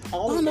fresh.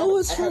 I know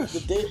it's I had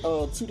fresh. the day,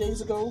 2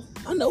 days ago.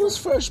 I know it's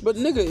fresh, but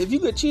nigga, if you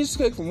get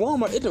cheesecake from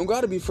Walmart, it don't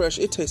gotta be fresh.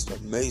 It tastes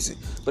amazing.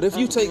 But if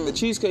you take the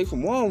cheesecake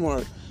from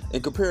Walmart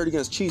and compare it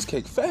against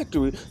Cheesecake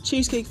Factory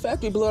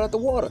blew it out the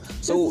water.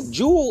 So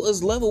Jewel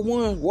is level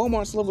 1,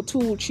 Walmart's level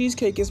 2,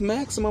 cheesecake is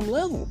maximum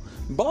level,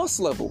 boss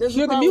level. This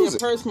Hear is the probably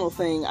music. a personal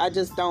thing. I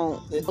just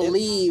don't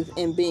believe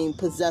in being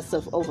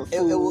possessive over food.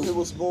 It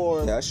was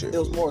more. Yeah, sure. It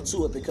was more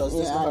to it because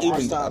this is my Even,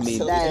 first time.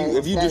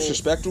 if you that is-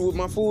 disrespectful with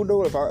my food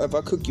though, if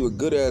I cook you a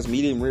good ass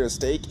medium rare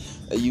steak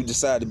and you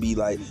decide to be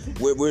like,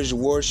 where's your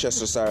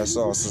Worcestershire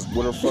sauce?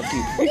 Where the fuck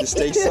you the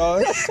steak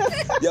sauce?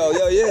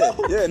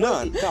 Yeah,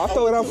 nah, I'll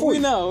throw it out for We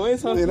you. know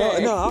it's okay.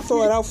 No, I'll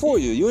throw it out for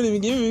you. You ain't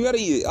even give me. You gotta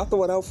eat it. I'll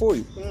throw it out for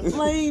you.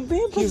 Like,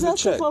 being Here's the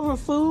possessive check. over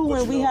food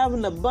when we have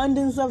an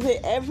abundance of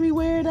it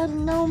everywhere, that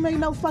don't make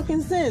no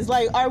fucking sense.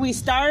 Like, are we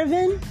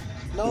starving?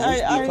 No,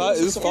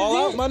 Is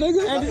Fallout, my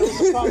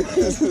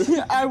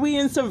nigga? Are we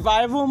in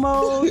survival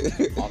mode?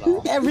 Oh,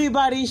 no.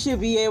 Everybody should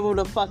be able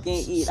to fucking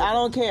eat. I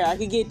don't care. I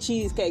could get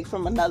cheesecake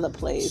from another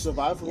place.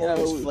 Survival You know,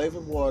 is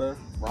flavored water,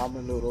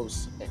 ramen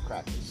noodles, and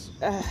crackers.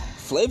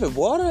 Flavored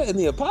water in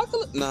the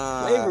apocalypse?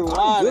 Nah, Flavored I'm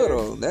water. good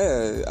on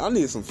that. I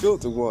need some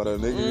filtered water,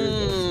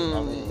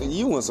 nigga. And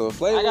you want some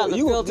flavor? I got the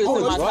you filters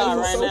in my car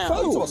right now. I'm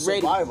talking about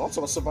Ready. survival. I'm talking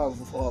about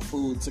survival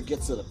food to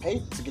get to the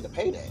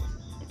payday.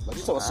 Like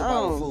you talking about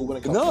survival food when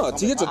it comes No, to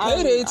to get to I'm-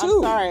 payday I'm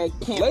too. sorry, I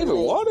can't Flavored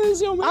relate. water is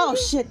your man. Oh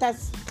shit,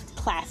 that's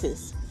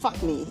classes.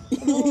 Fuck me.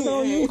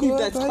 No, you good.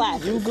 That's baby.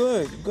 classic. You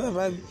good,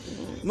 baby.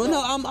 But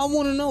no, I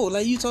want to know.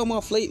 Like you talking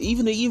about flavor?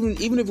 Even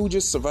if we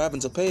just survive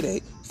until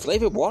payday,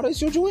 flavored water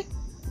is your joint?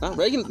 Not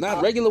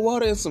regular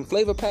water and some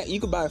flavor pack. You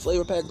could buy a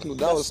flavor pack from the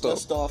dollar store.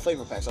 That's the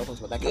flavor packs. I'm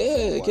talking about that kind of Yeah,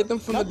 flavor get water. them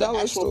from Not the dollar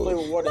actual store.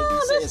 Flavor water No,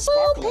 you say there's is food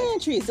sparkling.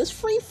 pantries. There's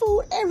free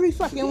food every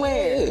fucking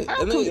where.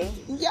 Yeah,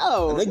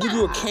 and they give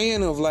you a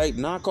can of like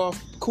knockoff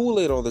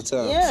Kool-Aid all the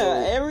time. Yeah, so.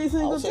 every I'll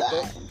single take time.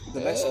 that. The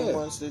Mexican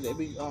ones, they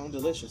be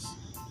delicious.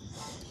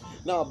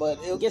 No, but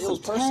it Get was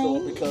some personal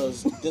Tang.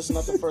 because this is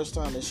not the first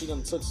time that she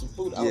done took some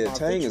food out Yeah, of my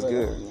Tang is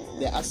refrigerator.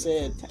 good. That I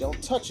said,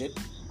 don't touch it.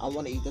 I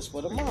want to eat this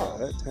for tomorrow.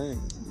 That Tang.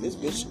 This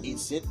bitch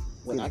eats it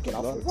when I get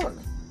off of work.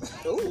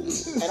 Ooh.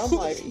 And I'm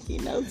like, He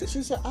knows it.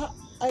 she said,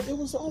 it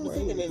was the only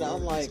thing. And then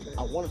I'm like,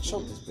 I want to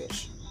choke this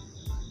bitch.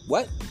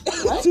 What?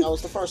 That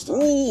was the first time.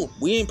 Ooh,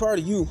 we ain't part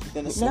of you.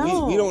 Then the We, second,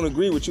 No. we don't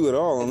agree with you at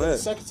all on the that.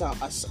 second time,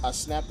 I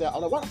snapped out.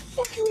 I'm like, why the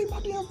fuck you eat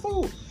my damn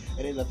food?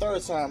 And then the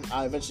third time,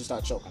 I eventually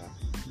started choking her.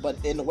 But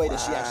in the way that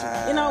she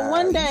actually... You know,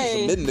 one You day,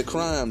 submitting the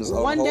crimes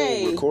on one whole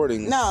day,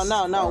 recordings. no,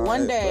 All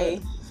one right, day,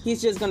 but- he's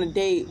just gonna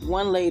date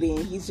one lady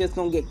and he's just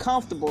gonna get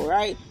comfortable,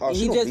 right? Oh, and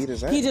she he gonna just beat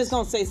his ass. he just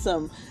gonna say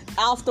some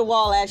off the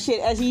wall ass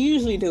shit as he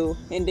usually do,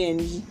 and then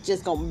he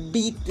just gonna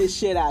beat the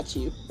shit out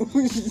you.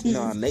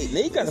 Nah,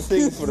 Nate got a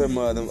thing for them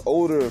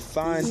older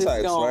fine Just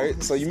types, gonna-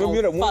 right? So you just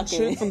remember that gonna one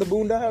fucking- chick from the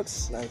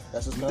Boondocks?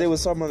 That's his They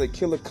was talking about the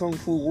killer kung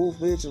fu wolf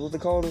bitch, is what they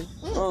called her.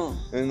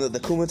 And the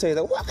Kumite,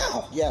 the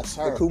waka. Yes,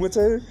 The her.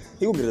 Kumite,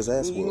 he gonna get his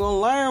ass You whooped. gonna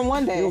learn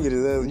one day. You gonna get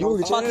his ass. You gonna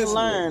get your fucking ass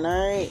learn, whooped.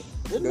 all right?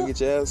 You gonna get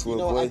your ass You whooped,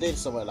 know, I boy. dated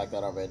somebody like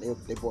that already.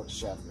 They bored the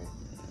shit out of me.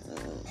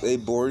 They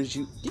bored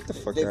you. Get the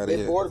fuck out of They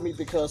here. bored me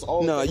because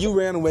all No, the, you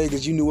ran away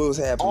because you knew what was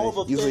happening. all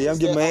the You was like, things I'm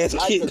getting my that ass I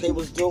liked that they kicked.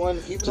 was doing,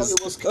 even though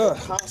it was a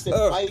constant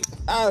fight,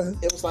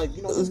 it was like,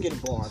 it's getting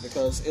boring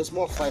because it was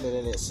more fighting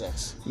than it's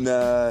sex.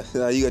 Nah,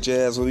 you got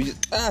your ass whooped.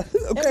 If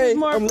Okay, it's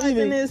more I'm fighting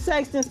leaving. than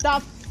sex, then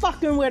stop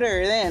fucking with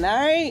her then,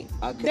 alright?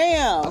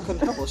 Damn. I couldn't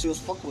help her. She was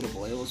fucking with a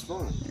boy. It was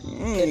fun.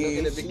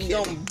 You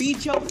gonna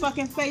beat your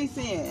fucking face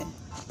in.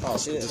 Oh,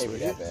 she didn't hate me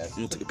that bad.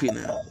 You take a pee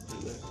now.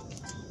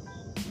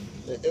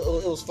 It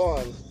was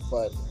fun,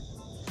 but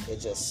it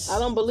just... I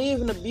don't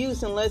believe in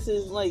abuse unless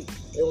it's like...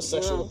 It was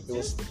sexual. It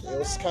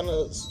was kind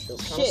of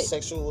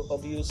sexual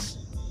abuse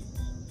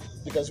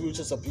because we were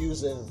just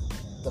abusing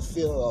the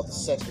feeling of the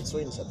sex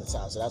between us at the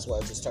time. So that's why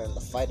it just turned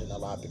into fighting a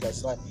lot because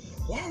it's like,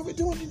 why are we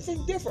doing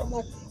anything different? I'm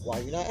like, why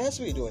are you not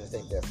asking me to do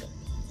anything different?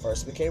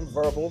 First it became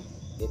verbal,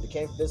 it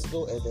became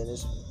physical, and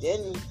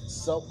then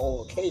some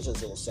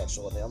occasions it was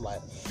sexual. And then I'm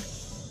like,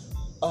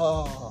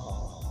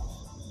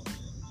 oh,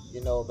 you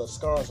know, the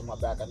scars on my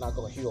back are not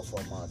going to heal for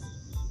a month.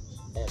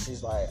 And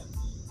she's like,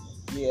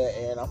 yeah,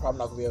 and I'm probably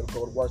not going to be able to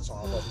go to work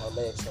tomorrow because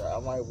my legs hurt.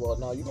 I'm like, well,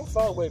 no, you're going to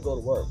find a way to go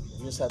to work.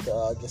 You just have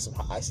to get some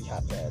icy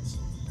hot pads.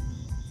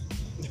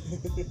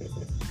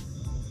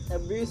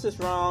 Abuse is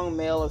wrong,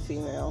 male or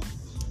female.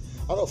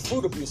 I know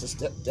food abuse is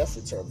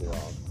definitely terribly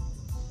wrong.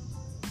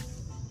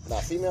 Now,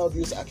 female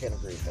abuse, I can't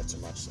agree with that too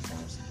much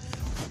sometimes.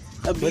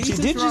 But you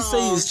did just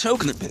say you was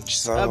choking the bitch,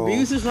 so...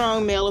 Abuse is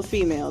wrong, male or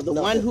female. The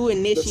one who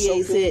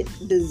initiates it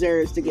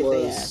deserves to get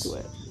their ass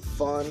whipped.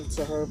 Fun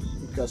to her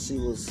because she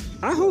was...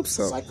 I hope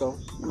so. Psycho.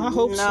 I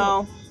hope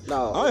so.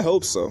 No. I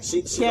hope so.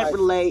 She can't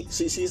relate.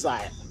 She's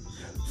like...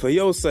 For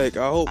your sake,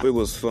 I hope it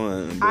was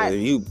fun. But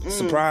if you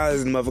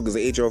surprised motherfuckers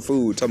ate your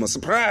food, talking about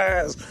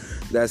surprise,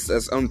 that's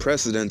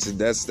unprecedented.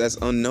 That's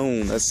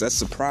unknown. That's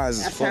surprise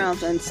as That fuck.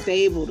 sounds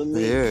unstable to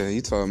me. Yeah,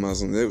 you talking about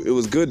something. It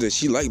was good that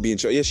she liked being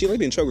choked. Yeah, she liked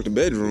being choked in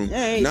the bedroom,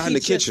 not in the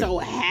kitchen. So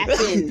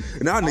happened.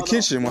 Not in the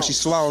kitchen while she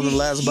swallowed the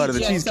last bite of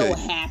the cheesecake.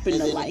 So happened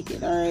to like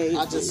it. All right.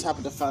 I just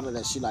happened to find out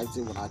that she liked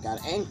it when I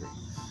got angry.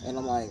 And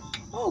I'm like,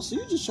 oh, so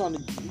you're just trying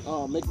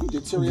to make me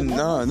deteriorate my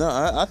life? No,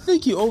 I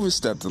think you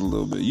overstepped it a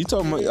little bit. You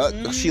talking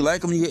about she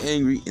like when you get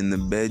angry in the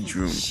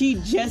bedroom. She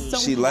just so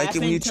she like it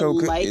when you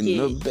choke her in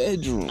the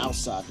bedroom.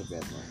 Outside the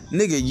bedroom.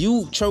 Nigga,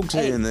 you choked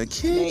her in the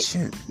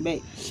kitchen.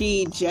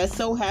 She just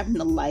so happened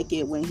to like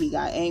it when he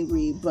got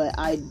angry, but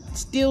I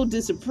still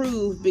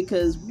disapprove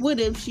because what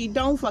if she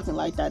don't fucking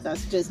like that?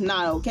 That's just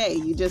not okay.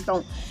 You just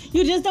don't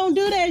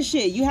do that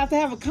shit. You have to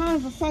have a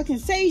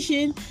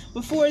conversation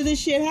before this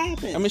shit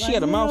happens. I mean, she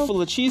had a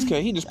mouthful of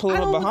cheesecake. He just pulled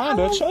up behind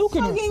her,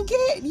 choking her.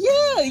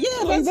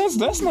 Yeah. Like, that's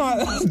not sexy.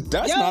 No.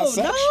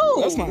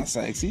 That's not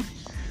sexy.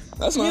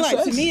 That's not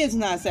sexy. To me, it's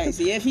not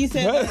sexy. If he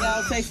said that I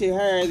was sexy to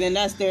her, then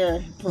that's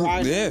their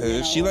prerogative. Yeah,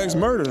 if she likes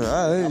murder,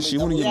 she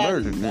want to get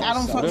murdered. I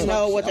don't fucking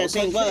know what that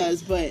thing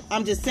was, but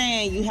I'm just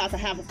saying you have to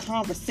have a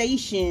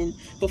conversation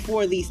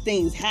before these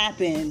things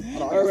happen,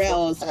 or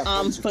else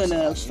I'm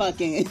gonna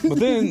fucking. But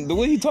then the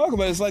way he talk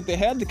about it, it's like they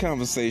had the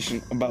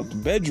conversation about the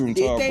bedroom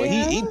talk, but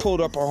he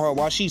pulled up on her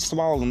while she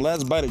swallowed the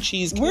last bite of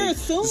cheesecake. We're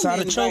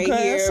assuming right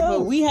here,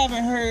 but we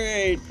haven't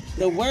heard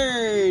the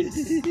words.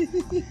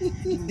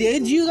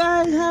 Did you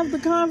guys have the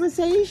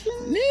conversation?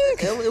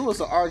 Nick, it was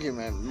an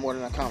argument more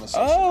than a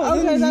conversation. Oh,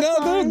 okay, that's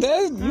I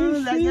guess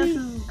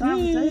it's a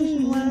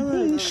conversation.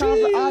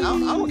 I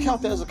don't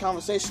count that as a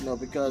conversation though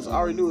because I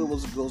already knew it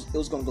was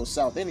gonna go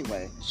south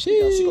anyway. Because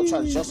she gonna try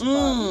to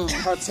justify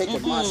her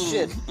taking my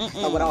shit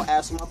without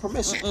asking my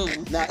permission.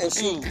 Now if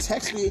she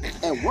texts me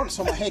at work,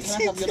 so I'm like, hey,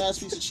 can I have your last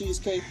piece of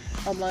cheesecake?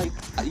 I'm like,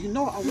 you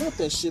know, I want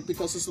that shit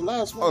because it's the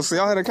last one. Oh, so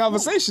y'all had a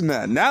conversation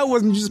now. Now it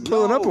wasn't just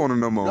pulling up on her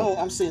no more. No,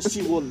 I'm saying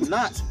she will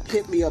not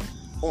hit me up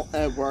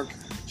at work.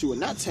 She would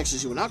not text me.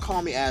 She would not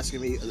call me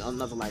asking me or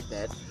nothing like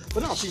that.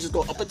 But no, she just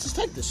go up and just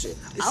take this shit.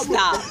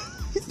 Stop.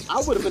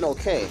 I would have been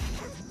okay.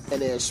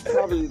 And then she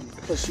probably,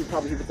 because she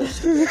probably hit that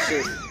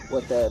shit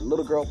with that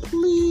little girl,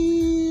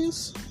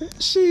 please.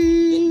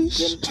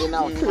 Then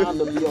I'll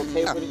kind of be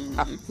okay with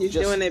it. He's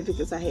doing it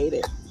because I hate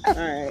it. All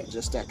right.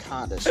 Just that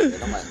kind of shit.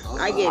 And I'm like, oh.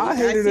 I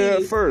hated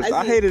it at first.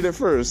 I hated it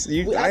first.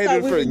 You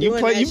played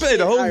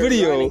the whole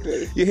video.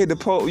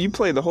 You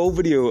played the whole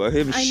video of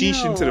him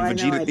sheeshing to the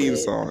Vegeta theme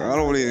song. I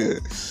don't want to hear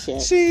it.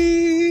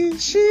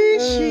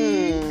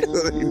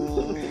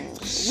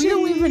 We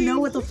don't even know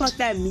what the fuck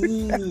that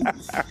means.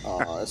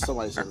 It's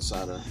somebody's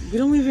insider. We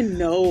don't even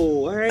know.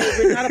 All right,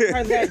 we're not a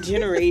part of that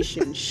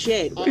generation.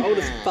 Shit, we're old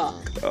as fuck.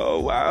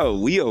 Oh wow,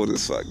 we old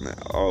as fuck now.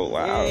 Oh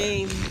wow.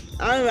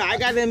 I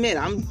gotta admit,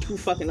 I'm too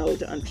fucking old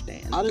to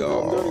understand. I didn't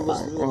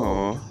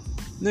know.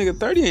 Nigga,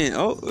 30 ain't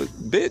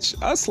bitch.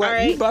 I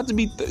slapped you about to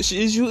be.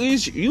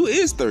 You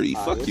is 30.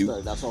 Fuck you.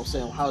 30. That's what I'm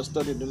saying. How is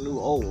 30 the new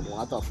old? When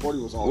I thought 40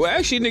 was old. Well,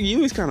 actually, nigga,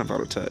 you is kind of out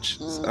of touch.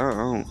 So I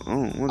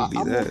don't want to be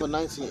that. I'm over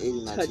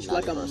 1980, 1990 touch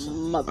like a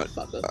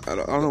motherfucker. I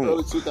don't. The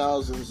early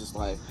 2000s is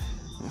like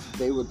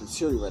they would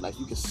deteriorate. Like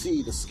you could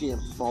see the skin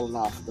falling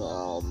off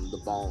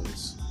the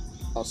bones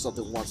or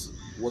something once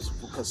was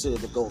considered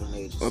the golden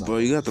age. Bro,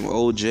 you got them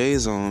old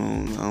J's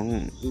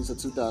on. These are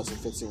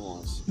 2015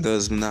 ones.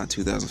 Those not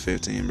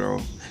 2015, bro.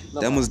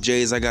 Them was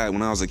J's I got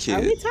when I was a kid.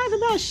 Are we talking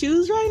about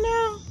shoes right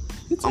now?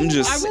 I'm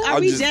just. Are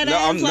we dead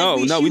ass?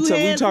 We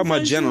talking about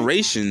some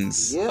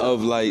generations Yeah.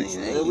 of like.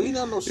 We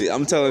don't know shit.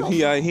 I'm telling him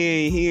he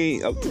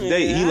ain't up to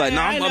date. He like,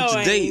 nah, I'm up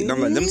to date. And I'm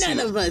like, none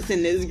of us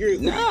in this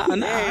group. Nah,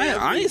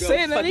 I ain't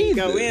saying that either.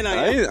 Go in on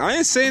I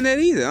ain't saying that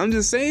either. I'm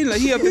just saying like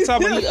he up the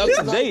top and he up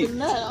to date.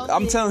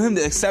 I'm telling him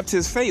to accept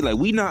his fate. Like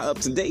we not up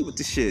to date with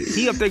the shit.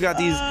 He up there got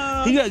these.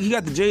 He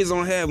got the J's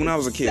on head when I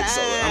was a kid.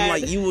 So I'm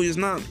like, you was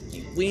not.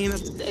 We ain't up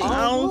to date.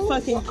 I don't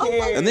fucking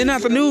care. And they're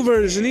not the new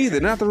version either.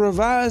 Not the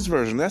revised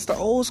version. That's the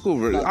old school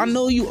version. I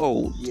know you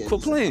old. Yeah,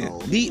 Quit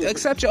playing.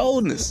 Accept your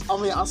oldness.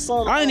 I mean, I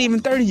saw. I ain't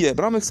even 30 yet,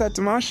 but I'm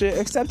accepting my shit.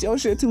 Accept your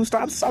shit too.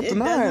 Stop It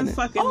denying doesn't it.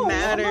 fucking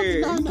matter.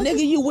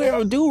 Nigga, you wear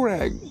a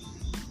do-rag.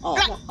 Oh,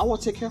 I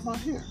want to take care of my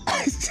hair.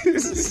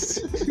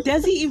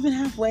 Does he even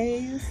have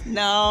waves?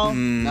 No.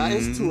 Nah,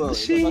 it's too early.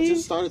 'Cause I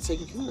just started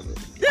taking care of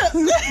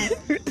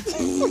it.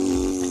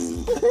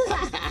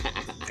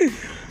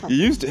 You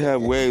used to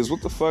have waves.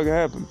 What the fuck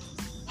happened?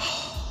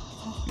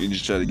 You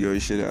just try to get your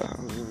shit out.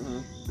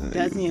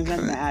 Doesn't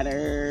even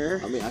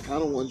matter. I mean, I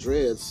kind of want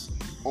dreads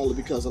only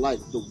because I like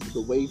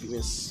the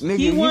waviness. Nigga,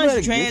 He you better wants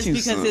get dreads you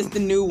because some. it's the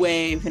new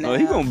wave. Oh,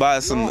 he gonna buy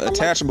some No, I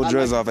attachable like-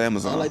 dreads I like- off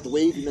Amazon. I like the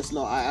waviness.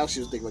 No, I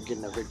actually was thinking about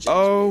getting that Rick James.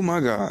 Oh my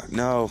god,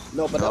 no.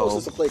 No, but that was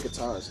just to play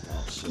guitars and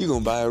all shit. You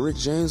gonna buy a Rick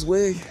James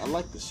wig? I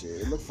like this shit.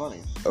 It looked funny.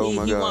 Oh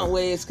my He want god.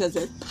 waves because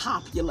it's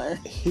popular.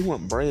 He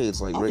want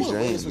braids like Rick I want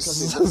waves James.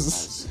 because it looks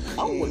nice. I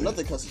don't want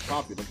nothing because it's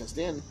popular. Because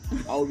then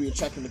I would be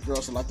attracting the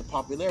girls that like the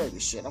popularity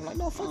shit. I'm like,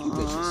 no, fuck you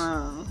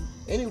bitches.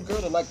 Any girl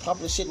that like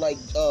popular shit like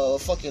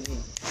fucking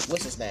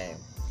what's his name?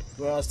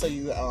 When I was telling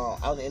you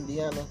out in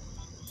Indiana,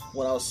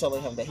 when I was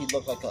telling him that he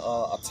looked like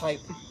a type,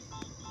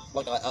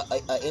 like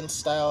a in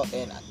style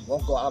and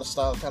won't go out of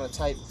style kind of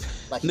type.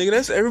 Like Nigga,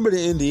 that's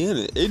everybody in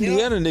Indiana.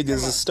 Indiana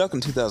niggas is stuck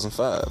in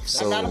 2005.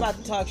 So I'm not about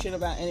to talk shit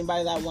about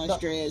anybody that wants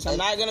dreads. I'm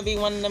not gonna be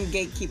one of them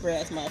gatekeeper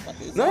ass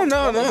motherfuckers. No.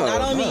 Not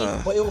on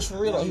me. But it was for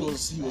real though. He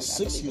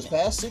was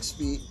past 6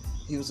 feet.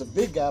 He was a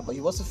big guy, but he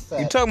wasn't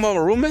fat. You talking about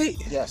my roommate?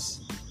 Yes.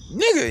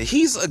 Nigga,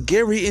 he's a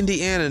Gary,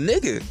 Indiana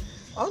nigga.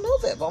 I know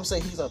that, but I'm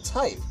saying he's a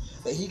type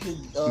that he could.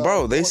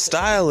 Bro, they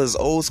style is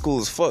old school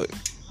as fuck.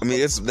 I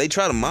mean, they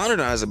try to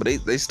modernize it, but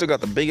they still got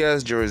the big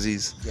ass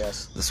jerseys,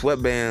 Yes. the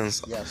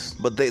sweatbands. Yes.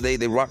 But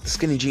they rock the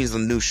skinny jeans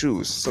and the new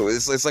shoes. So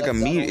it's like a That's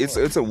medium. not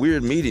It's a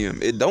weird medium.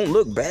 It don't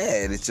look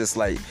bad. It's just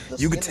like The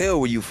you can skinny- tell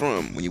where you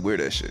from when you wear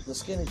that shit. The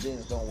skinny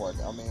jeans don't work.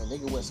 I mean,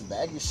 nigga wear some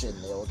baggy shit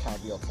and they'll kind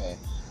of be okay.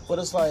 But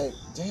it's like,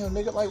 damn,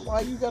 nigga, like, why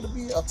you gotta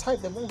be a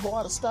type that won't go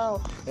out of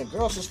style and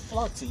girls just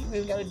flock to you? You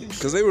ain't gotta do shit.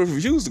 Cause they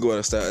refuse to go out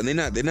of style, and they're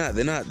not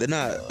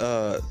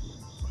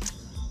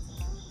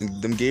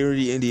them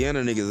Gary,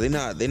 Indiana niggas.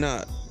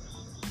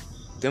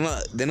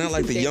 They're not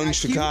like the young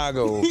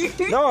Chicago.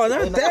 No,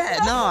 not that.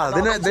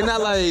 No,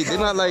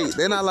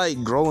 they're not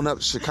like growing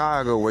up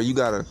Chicago where you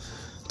gotta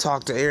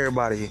talk to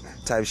everybody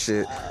type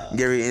shit.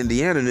 Gary,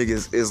 Indiana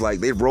niggas is like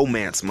they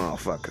romance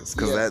motherfuckers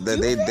because Yeah.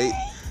 they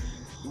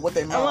What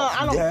they Well,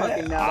 I don't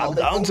fucking know.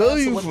 I'll tell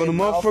you from the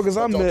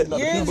motherfuckers I met.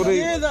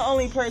 You're the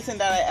only person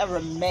that I ever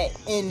met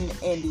in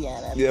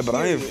Indiana. Yeah, but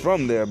I ain't period.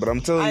 from there. But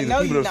I'm telling I you, know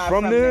the people you're that's not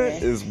from from there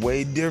there. is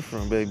way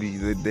different, baby.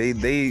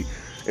 They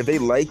if they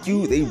like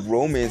you, they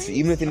romance you.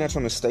 Even if they're not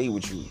trying to stay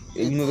with you,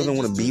 even if they don't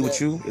want to be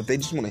with you, if they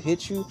just want to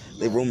hit you,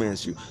 they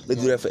romance you. They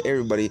do that for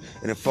everybody,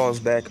 and it falls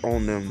back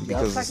on them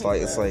because it's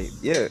like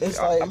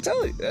I'm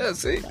telling you, yeah,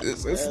 see,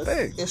 it's a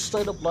thing. It's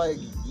straight up like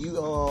you.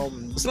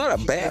 It's not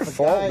a bad if a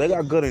fault. guy- They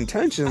got good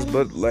intentions,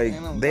 but like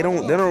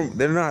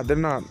they're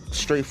not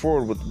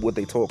straightforward with what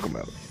they talk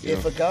about. You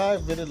If know? a guy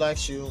really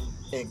likes you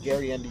in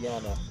Gary,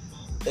 Indiana,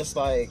 it's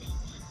like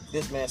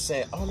this man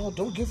saying, "Oh no,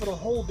 don't give it a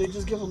whole bit.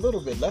 Just give a little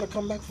bit. Let her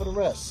come back for the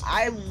rest."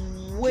 I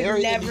would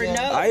Gary, never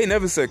Indiana. know. I ain't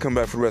never said come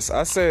back for the rest.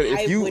 I said if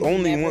I you would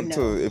only never want know.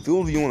 to, if you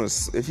only want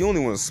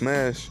to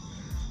smash,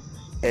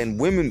 and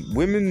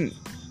women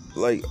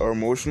like are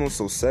emotional,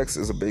 so sex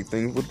is a big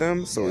thing with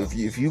them. So if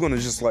you're gonna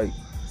just like,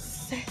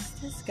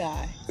 This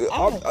guy.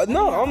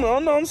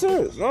 I'm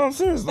serious. No, I'm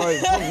serious.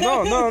 Like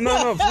no,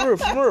 for real.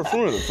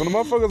 For the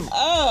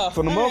motherfuckers.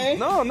 For the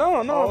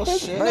no. Oh,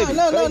 shit. Baby,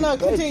 No, baby,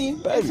 continue.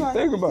 Baby, It's fine.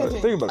 think about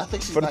Continue. it. I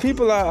think she's For the not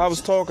people gonna- I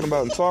was talking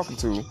about and talking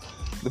to.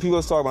 The people I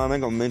was talking about, I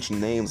ain't gonna mention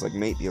names. Like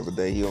Nate the other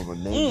day, he over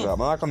name drop.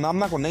 I'm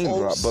not gonna name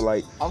drop, but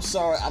like I'm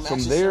sorry. I'm from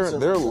actually their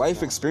sensitive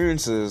life now.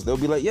 experiences, they'll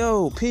be like,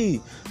 "Yo,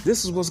 P,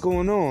 this is what's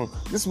going on.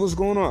 This is what's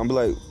going on." I'll be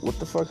like, "What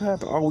the fuck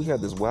happened?" Oh, we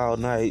had this wild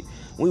night.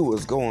 We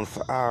was going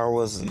for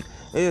hours, and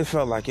it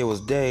felt like it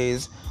was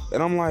days.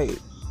 And I'm like,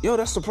 "Yo,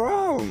 that's the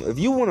problem. If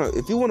you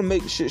wanna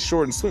make shit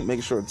short and sweet, make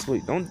it short and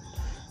sweet.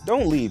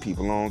 Don't lead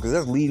people on, because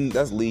that's leading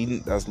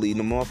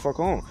the motherfucker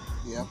on."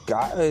 Yeah.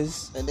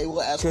 Guys And they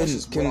will ask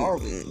questions. What are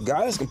we?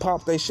 guys can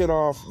pop their shit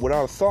off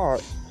without a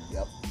thought.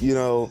 Yep. You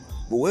know,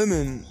 but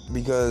women,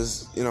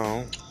 because you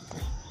know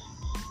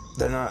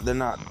they're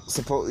not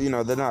supposed, you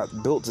know, they're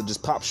not built to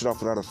just pop shit off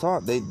without a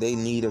thought. They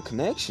need a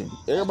connection.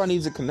 Everybody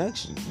needs a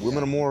connection.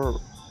 Women are more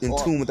in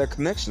tune with that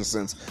connection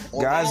sense.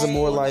 Guys are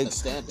more like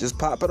understanding. just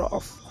pop it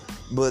off.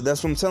 But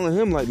that's what I'm telling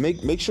him. Like,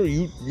 make sure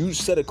you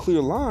set a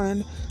clear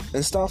line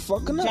and stop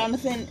fucking up.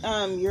 Jonathan,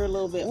 you're a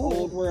little bit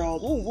old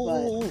world.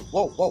 Whoa.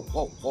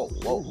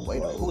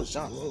 Wait, who is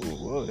Jonathan?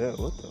 Whoa, yeah,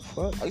 what the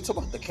fuck? Are you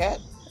talking about the cat?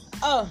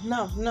 Oh,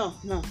 no.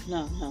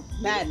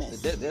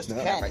 Madness. There's the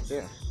cat right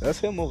there. That's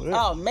him over there.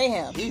 Oh,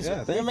 Mayhem.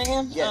 Yeah, You're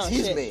Mayhem? Yes, oh,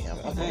 he's shit. Mayhem.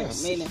 Okay,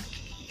 Mayhem.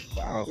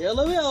 Wow. You're a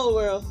little bit old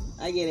world.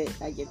 I get it.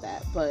 I get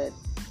that. But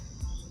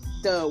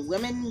the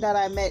women that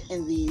I met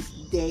in these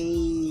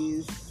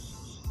days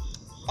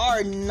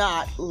are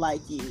not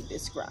like you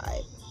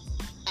describe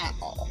at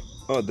all.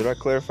 Oh, did I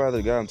clarify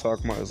the guy I'm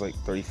talking about is like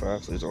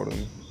 35, so he's older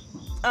than me?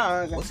 Oh,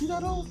 okay. Was he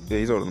that old? Yeah,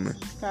 he's older than me.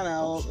 Kind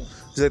of old.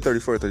 He's like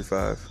 34 or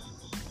 35.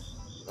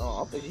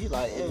 Oh, I think he's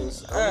like in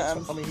his.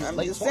 I'm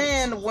late just 20s.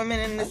 saying, women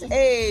in this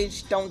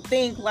age don't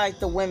think like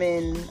the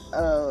women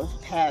of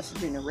past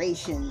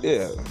generations.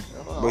 Yeah.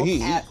 But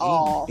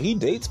he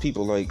dates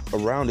people like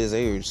around his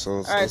age, so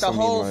all right, the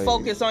whole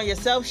focus on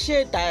yourself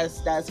shit,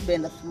 that's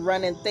been a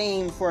running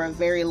theme for a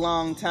very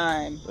long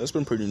time. That's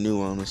been pretty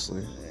new,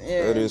 honestly.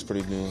 Yeah. That is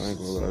pretty new. I ain't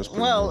gonna lie. That's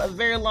pretty Well, new. a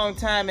very long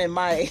time in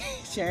my age,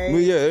 right?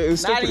 But yeah,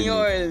 it's still not in pretty new.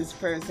 yours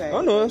per se.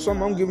 I know, that's why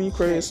I'm giving you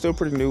credit. It's still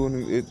pretty new,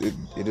 and it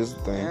is a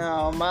thing. You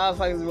know,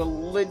 motherfuckers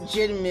will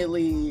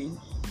legitimately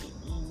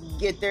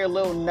get their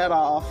little nut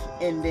off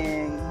and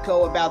then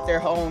go about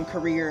their own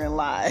career and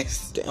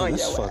lives. Damn,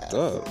 that's fucked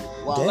up.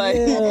 Wow. Like,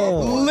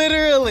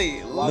 literally.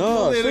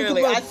 No,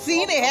 literally. think about- I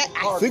seen it.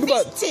 Think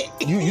about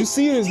you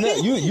see it now.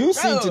 You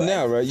seen it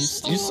now, right?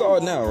 You saw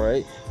it now,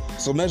 right?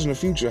 So imagine the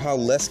future, how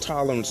less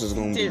tolerance is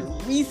gonna be.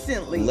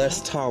 Recently.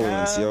 Less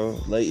tolerance, yo.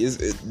 Like,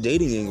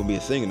 dating ain't gonna be a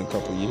thing in a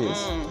couple of years.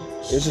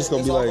 It's just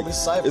gonna be like,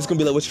 it's gonna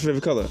be like, what's your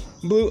favorite color?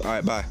 Blue. All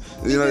right, bye.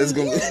 You know, it's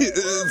gonna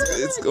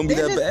be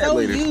that bad so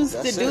later.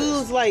 Used to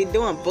dudes like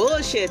doing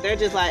bullshit. They're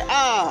just like,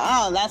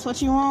 oh, that's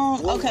what you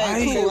want.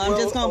 Okay, cool. I'm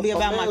just gonna be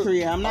about my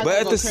career. I'm not. But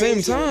gonna at go the same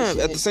crazy. time,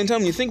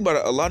 when you think about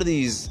it, a lot of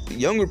these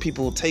younger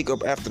people take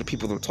up after the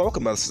people they're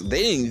talking about. So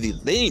they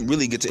ain't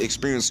really get to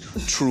experience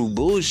true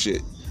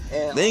bullshit.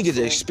 They ain't get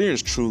to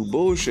experience true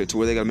bullshit to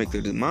where they gotta make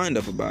their mind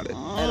up about it.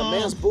 And a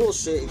man's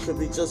bullshit, it could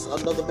be just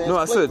another man's No,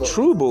 I said playbook.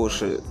 true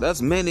bullshit.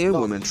 That's men and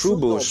women. True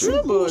bullshit.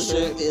 True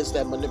bullshit is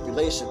that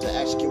manipulation to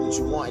actually get what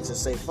you want and to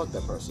say fuck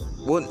that person.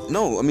 Well,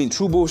 no, I mean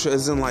true bullshit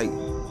is in like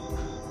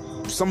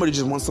somebody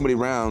just wants somebody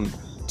around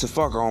to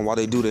fuck on while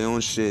they do their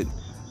own shit.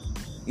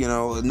 You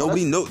know,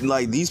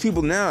 like these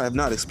people now have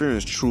not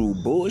experienced true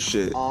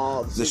bullshit.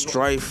 The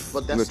strife,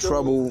 the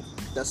trouble.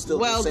 That's still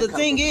Well, the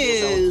thing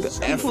is,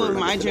 people of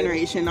my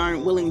generation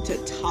aren't willing to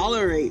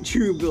tolerate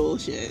true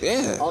bullshit.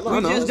 Yeah, I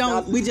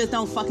know. We just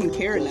don't fucking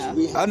care enough.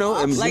 I know.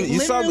 And Like, you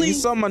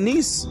saw my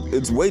niece.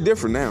 It's way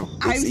different now.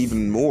 It's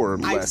even more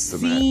I've less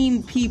than that.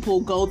 seen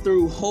people go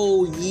through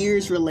whole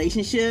years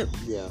relationship.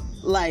 Yeah.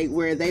 Like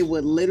where they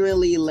would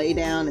literally lay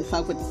down and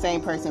fuck with the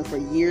same person for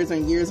years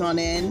and years on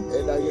end.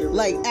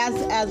 Like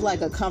as like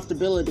a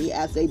comfortability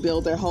as they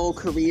build their whole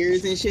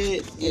careers and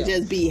shit and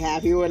just be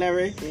happy or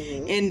whatever.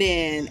 Mm-hmm. And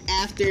then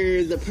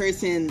after the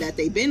person that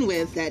they've been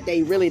with that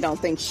they really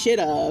don't think shit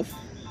of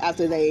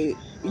after they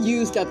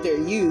used up their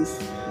youth,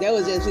 they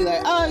would just be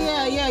like, oh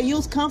yeah, you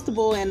was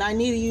comfortable and I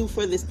needed you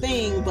for this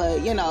thing,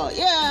 but you know,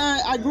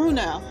 I grew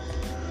now.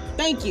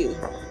 Thank you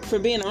for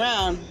being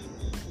around.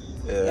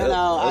 Yeah,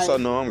 that's how I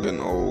know I'm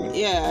getting old.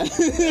 Yeah. I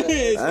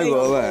ain't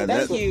gonna lie.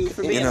 Thank you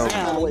for being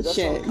around.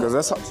 Shit. Because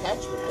that's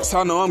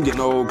how I know I'm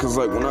getting old. Because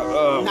like when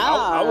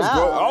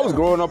I was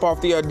growing up off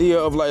the idea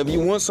of like, if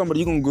you want somebody,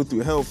 you're gonna go through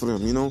hell for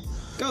them. You know.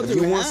 If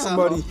you want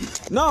somebody,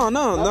 no.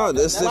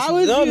 It's not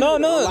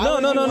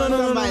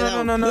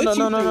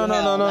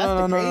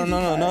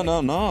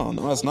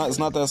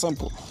that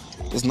simple.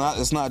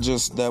 It's not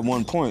just that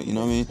one point. You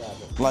know what I mean?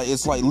 Like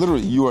it's like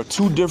literally, you are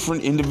two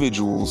different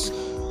individuals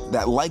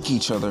that like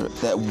each other,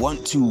 that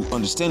want to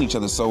understand each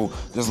other. So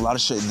there's a lot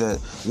of shit that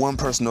one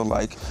person don't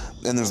like,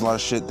 and there's a lot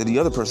of shit that the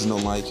other person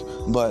don't like.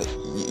 But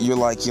you're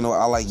like, you know,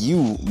 I like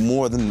you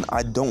more than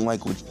I don't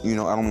like what I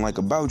don't like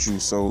about you.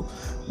 So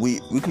we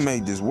can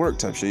make this work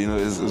type shit. You know,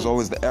 it's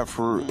always the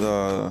effort.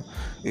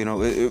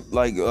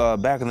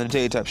 Back in the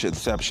day type shit. The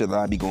type of shit that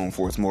I be going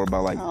for. It's more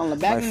about like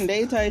back in the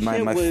day type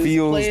shit was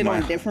feels, played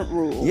on different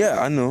rules.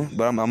 Yeah, I know,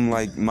 but I'm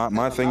like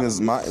my thing is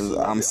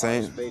I'm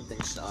saying.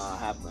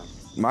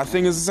 My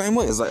thing is the same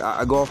way. It's like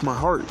I go off my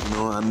heart, you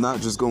know. I'm not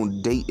just gonna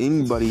date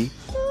anybody.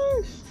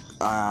 If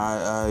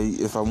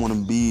I want to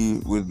be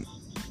with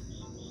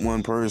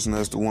one person,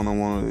 that's the one I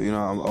want to. You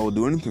know, I'll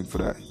do anything for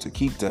that, to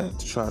keep that,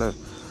 to try to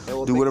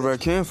do whatever I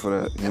can for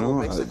that. You know.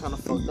 What makes it kind of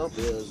fucked up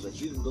is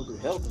that you can go through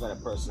hell for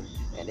that person,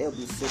 and they'll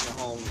be sitting at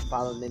home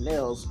filing their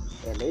nails,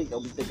 and they'll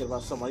be thinking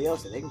about somebody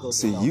else, and they can go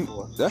through hell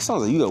for. That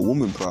sounds like you got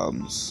woman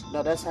problems.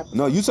 No, that's happening.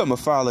 No, you talking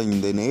about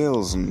filing their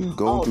nails and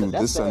going through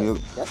this and the other.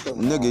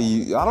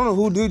 Nigga, I don't know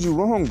who did you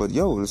wrong, but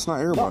yo, it's not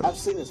everybody. No, I've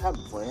seen this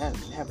happen before. It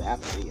hasn't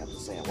happened to me. I'm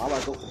just saying, why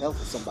would I go for hell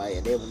for somebody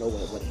and they don't know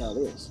what hell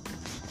is?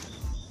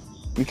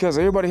 Because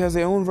everybody has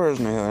their own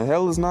version of hell.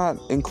 Hell is not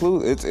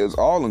inclusive. It's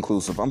all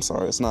inclusive. I'm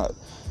sorry, it's not.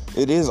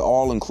 It is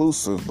all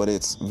inclusive, but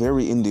it's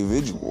very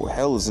individual.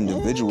 Hell is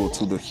individual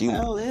to the human.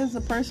 Hell is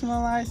a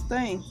personalized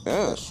thing.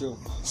 Yeah. That's true.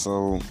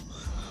 So,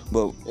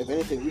 but If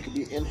anything, we could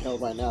be in hell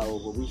right now,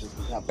 but we just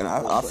have. and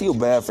I feel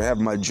bad for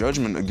having my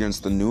judgment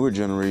against the newer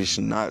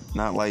generation, not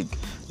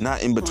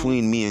in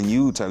between me and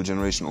you type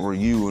generation or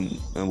you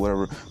and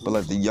whatever, but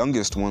like the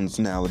youngest ones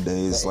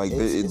nowadays, like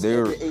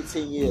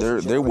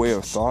their way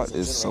of thought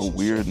is so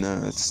weird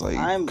now. It's like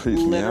I'm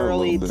creeps me out a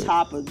literally little bit.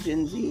 top of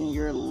Gen Z, and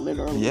you're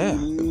literally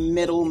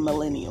middle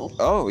millennial.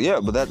 Oh yeah,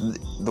 but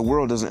the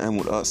world doesn't end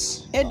with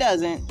us. It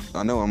doesn't.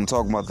 I know. I'm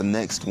talking about the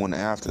next one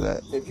after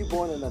that. If you're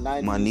born in the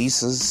 90s, My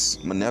nieces,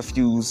 my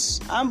nephews.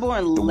 I'm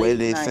born The late way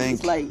they 90s,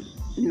 think. like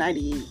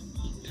 98.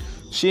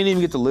 She didn't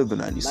even get to live the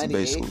 90s, 98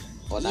 basically.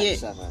 or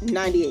 97. Yeah,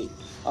 98.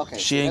 Okay,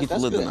 She ain't get to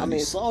that's live the good. I mean,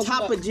 90s. as long as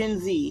Top you're of Gen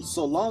Z. not,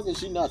 so long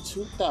as you're not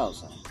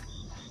 2000.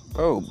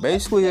 Oh,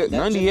 basically, That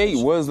 98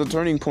 generation. was the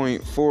turning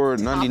point for Top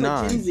of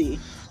 99. Gen Z.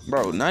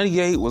 Bro,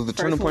 98 was the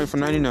turning First point for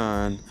one.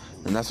 99,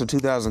 and that's when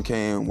 2000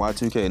 came,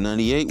 Y2K.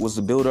 98 was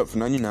the build up for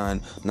 99.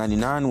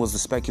 99 was the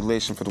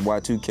speculation for the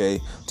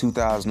Y2K.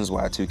 2000 is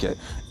Y2K.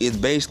 It's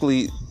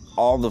basically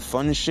all the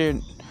fun shit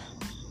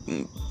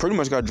pretty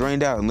much got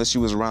drained out unless she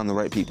was around the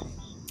right people.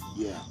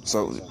 Yeah.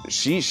 So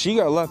she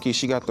got lucky.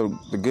 She got the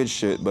good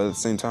shit, but at the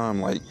same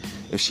time, like,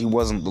 if she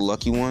wasn't the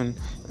lucky one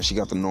and she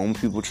got the normal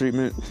people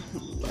treatment,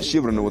 she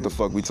wouldn't know what the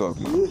fuck we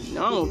talking about.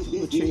 No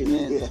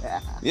treatment.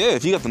 Yeah,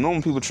 if you got the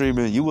normal people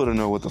treatment, you wouldn't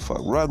know what the fuck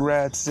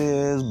Rugrats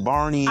is,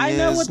 Barney I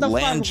know is, what the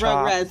Lamb fuck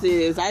Chop. Rugrats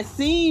is. I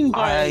seen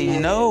Barney. I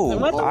know.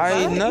 What the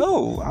I fuck?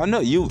 know. I know.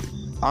 You.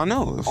 I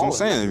know. That's what I'm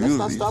saying. Let's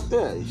not stop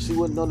there. She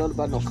wouldn't know nothing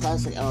about no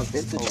classic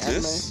vintage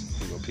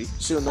anime.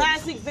 She don't know.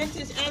 Classic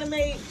vintage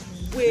anime.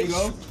 Which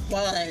one?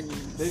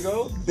 There you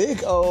go.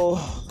 Big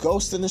O,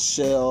 Ghost in the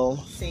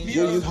Shell,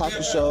 Yu Yu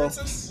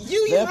Hakusho. Yu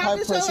Yu Vampire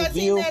Hakusho, Prince I of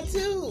seen View. that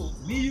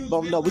too.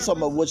 But no, we're talking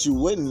about what you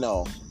wouldn't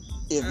know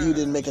if you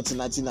didn't make it to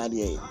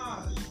 1998.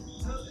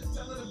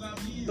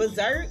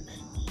 Berserk.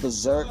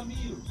 Berserk.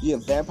 You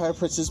have Vampire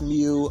Princess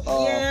Mew.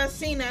 Yeah, I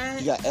seen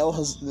that. You got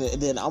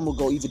and then I'm gonna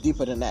go even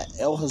deeper than that.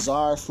 El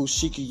Hazard,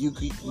 Fushigi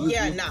Yuki,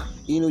 Yeah, nah.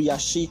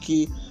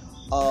 Inuyashiki,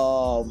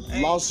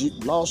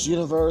 Lost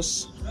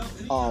Universe.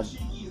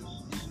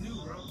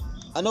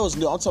 I know it's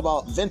new. I'm talking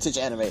about vintage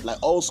anime, like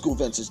old school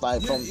vintage,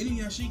 like from.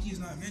 Inuyashiki is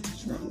not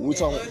vintage, bro. We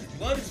talking.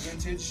 Blood is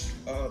vintage.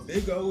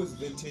 Big O is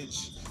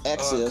vintage.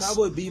 X is.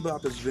 Cowboy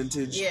Bebop is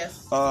vintage.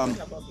 Yes.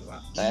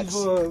 X.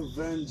 Eva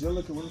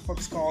Evangelica, what the fuck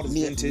is called, is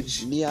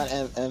vintage. Neon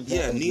and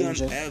Yeah, Neon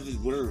Ninja. Ave,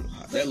 whatever.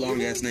 That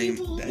long ass name.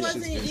 People who That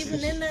wasn't shit's even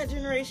vintage. in that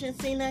generation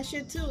seen that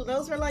shit too.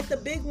 Those were like the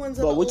big ones.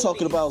 But of we're the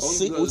talking oldies. about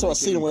Only we're talking about because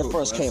seeing they when it came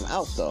first came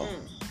classics. out though.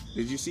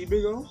 Did you see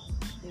Big O?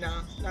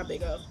 Nah, not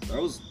big O.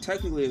 That was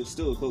technically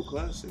still a cult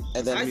classic.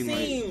 And then I mean,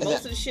 seen like-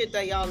 most of the shit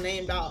that y'all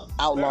named out.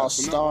 Outlaw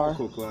So not all Star,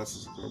 cult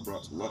classics are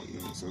brought to light, you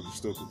know, so they're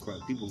still cult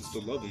classics. People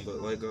still love them,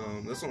 but like,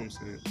 that's what I'm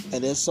saying.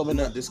 and there's so I'm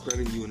many not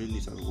discrediting you in any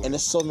type of way. and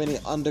there's so many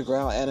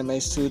underground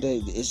animes too.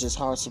 It's just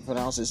hard to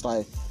pronounce. It's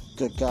like,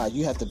 good God,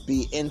 you have to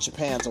be in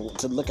Japan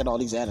to look at all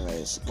these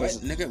animes. What,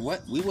 nigga?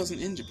 What? We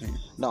wasn't in Japan.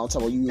 No, I'm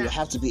talking about you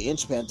have to be in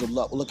Japan to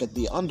look at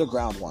the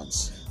underground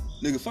ones.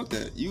 Nigga, fuck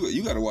that.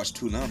 You gotta watch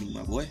Toonami,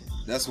 my boy.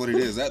 That's what it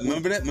is.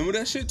 Remember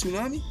that shit,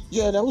 Toonami?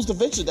 Yeah, that was the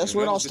venture. That's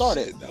where it all was the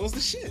started. shit. That was the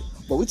shit.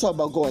 But we talk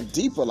about going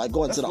deeper, like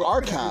going to the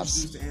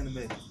archives. Introduced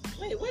to anime.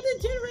 Wait, where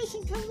did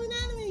Generation come with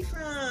anime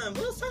from?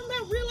 We was talking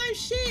about real life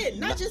shit,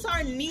 not just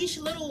our niche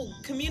little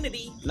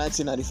community.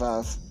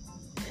 1995.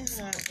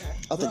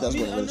 I think that's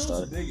when it I really know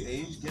started. it's a big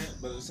age gap,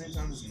 but at the same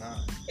time, it's not.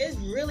 It's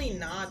really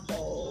not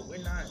though. We're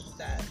not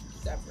that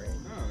separate.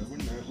 No, we're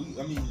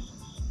not.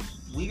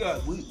 We are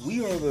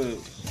the.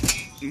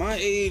 My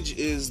age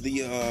is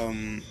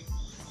the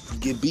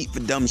get beat for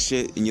dumb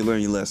shit and you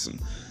learn your lesson.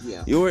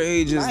 Yeah. Your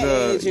age is My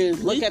the. age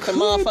is look we at the could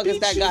motherfuckers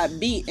beat that you. got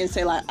beat and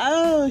say like,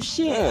 oh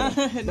shit, Yeah.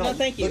 no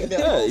thank you. Look at that.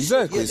 Yeah,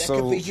 exactly. Yeah, that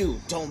So- could be you.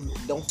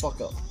 Don't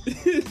fuck up.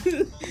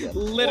 Yeah.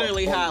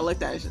 Literally Or- how I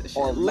looked at shit.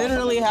 or-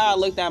 Literally how I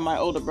looked at my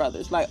older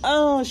brothers. Like,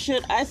 oh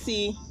shit, I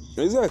see.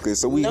 Exactly.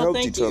 So we No, helped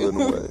thank each other in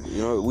you. a way.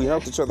 You know, we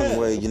helped each other in a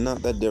way. You're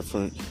not that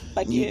different.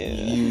 Like, you, yeah.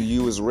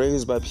 you was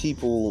raised by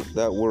people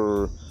that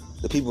were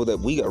the people that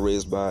we got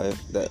raised by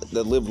that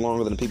lived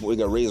longer than the people we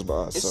got raised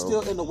by. It's so.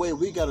 still in a way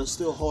we gotta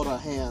still hold our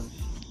hand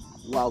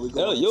while we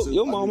go. Yeah,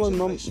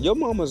 your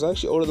mama's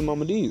actually older than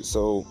Mama D.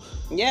 So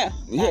Yeah.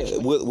 yeah, actually.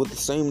 with the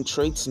same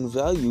traits and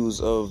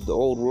values of the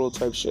old world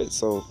type shit.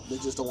 So They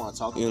just don't want to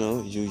talk. you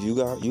know, you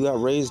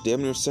got raised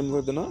damn near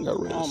similar than I got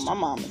raised. Oh, my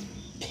mom is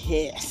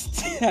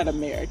pissed at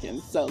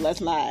Americans. So let's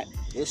not.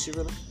 Is she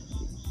really?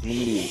 Mama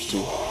D is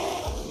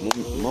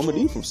too. Mama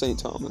D from St.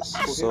 Thomas.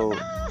 So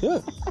yeah,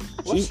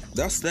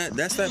 that's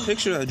that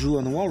picture I drew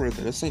on the wall right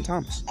there. That's St.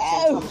 Thomas.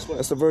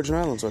 That's the Virgin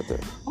Islands right there.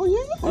 Oh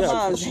yeah. My Yeah.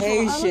 mom's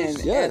Haitian,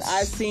 Yes. and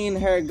I've seen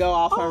her go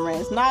off on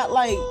rants. Not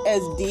like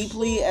as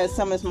deeply as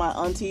some of my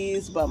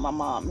aunties, but my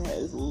mom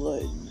has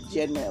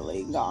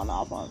legitimately gone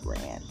off on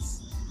rants.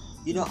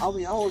 You know,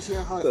 I always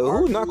hear her.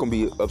 Who's not gonna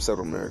be upset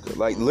with America?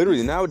 Like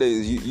literally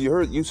nowadays,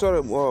 you saw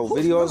the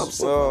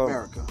videos.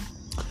 America.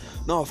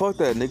 No, fuck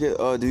that,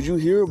 nigga. Did you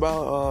hear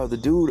about the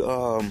dude,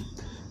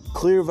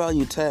 Clear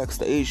Value Tax,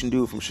 the Asian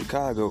dude from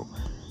Chicago?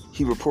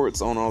 He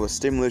reports on all the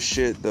stimulus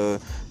shit, the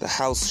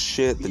House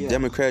shit, the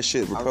Democrat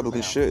shit,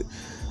 Republican shit.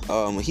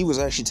 He was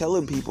actually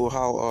telling people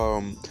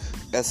how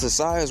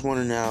SSI is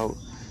running out.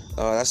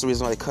 That's the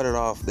reason why they cut it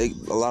off. A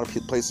lot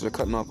of places are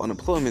cutting off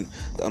unemployment.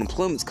 The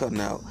unemployment's cutting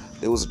out.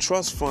 There was a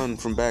trust fund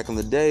from back in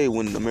the day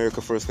when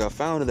America first got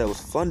founded that was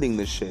funding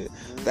this shit.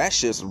 That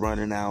shit's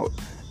running out.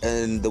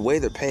 And the way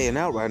they're paying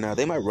out right now,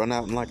 they might run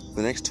out in like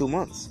the next 2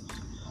 months.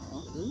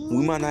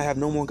 We might not have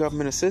no more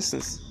government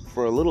assistance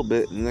for a little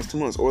bit in the next 2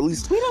 months, or at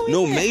least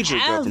no major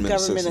government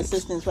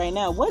assistance right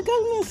now. What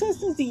government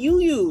assistance do you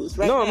use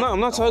right now? I'm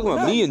not talking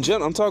about me in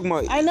general. I'm talking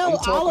about. I know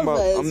all of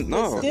us. I'm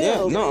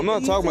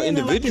not talking about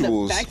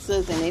individuals. Like it affects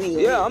us in any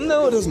way. Yeah, I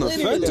know it doesn't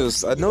affect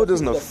us. I know it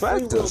doesn't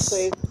affect us.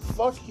 Say,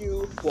 fuck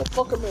you. Well,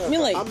 fuck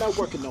America. I'm not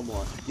working no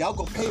more. Y'all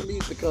gonna pay me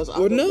because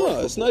I'm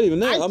it's not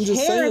even that. I'm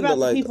just saying that,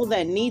 like, the people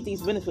that need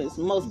these benefits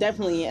most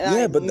definitely.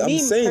 But I'm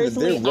saying that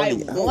they're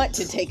running out. I want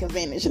to take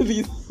advantage of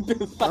these.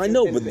 I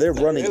know, but they're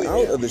running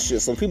out of the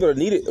shit. So people that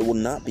need it will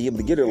not be able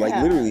to get it. Like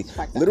literally,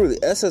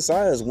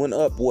 SSI has went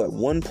up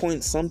 1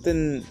 point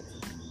something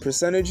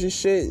percentage and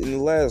shit in the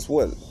last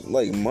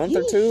month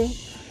or two.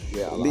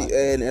 Yeah,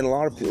 and a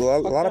lot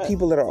of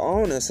people that are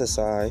on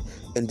SSI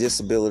and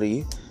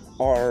disability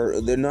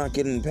they're not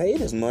getting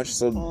paid as much.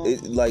 So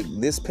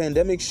this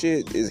pandemic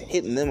shit is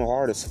hitting them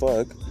hard as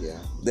fuck. Yeah,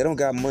 they don't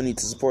got money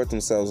to support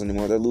themselves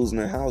anymore. They're losing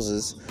their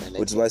houses,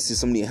 which is why I see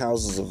so many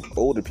houses of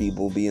older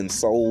people being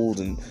sold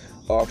and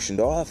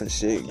auctioned off and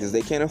shit because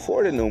they can't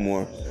afford it no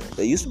more.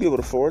 They used to be able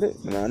to afford it,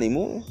 but not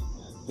anymore.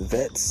 The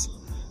vets,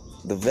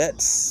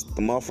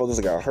 the motherfuckers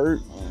that got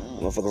hurt,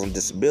 the motherfuckers on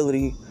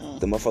disability,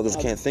 the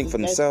motherfuckers can't think for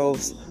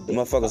themselves, the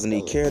motherfuckers that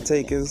need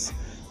caretakers,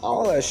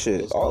 all that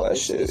shit.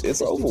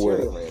 It's over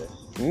with.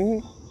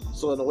 Mm-hmm.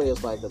 So in a way,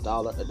 it's like the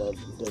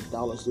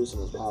dollar's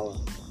losing its power.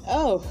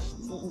 Oh,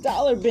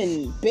 dollar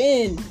been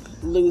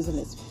losing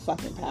its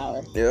fucking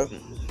power. Yep.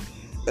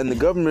 And the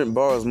government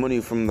borrows money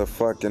from the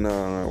fucking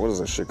what is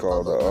that shit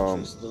called?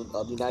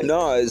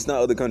 No, it's not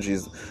other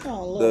countries.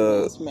 Oh, little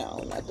man's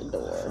meowing at the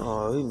door.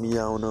 Oh, he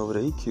meowing over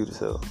there. He cute as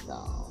hell.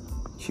 No.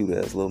 Cute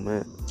ass little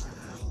man.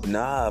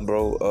 Nah,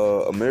 bro.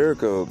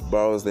 America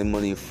borrows their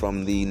money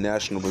from the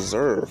National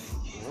Reserve.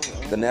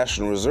 The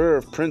National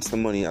Reserve prints the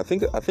money. I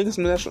think it's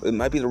national. It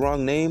might be the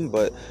wrong name,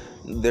 but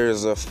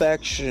there's a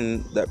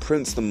faction that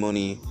prints the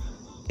money,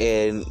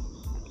 and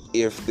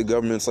if the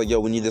government's like, yo,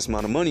 we need this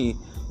amount of money,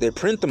 they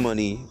print the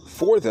money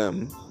for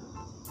them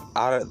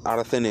out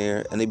of thin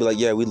air, and they be like,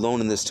 yeah, we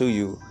loaning this to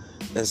you.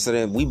 And so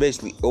then we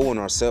basically own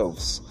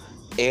ourselves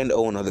and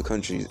own other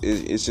countries.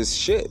 It's just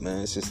shit,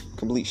 man. It's just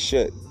complete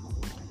shit.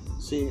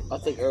 See, I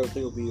think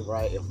everything would be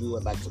right if we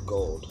went back to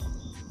gold.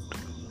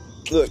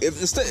 Look, it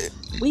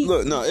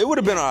would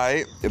have been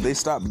alright if they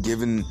stopped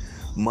giving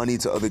money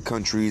to other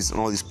countries and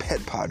all these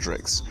pet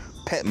projects.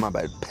 Pet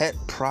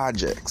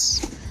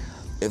projects.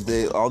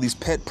 If all these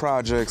pet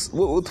projects,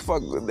 what the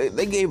fuck?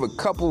 They gave a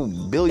couple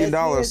 $1 billion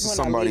to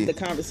somebody. I leave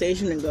the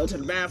conversation and go to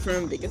the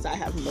bathroom because I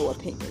have no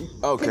opinion.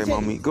 Okay,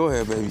 mommy, go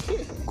ahead, baby.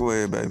 Go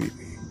ahead, baby.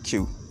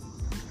 Cute.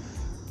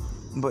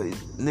 But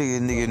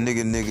nigga,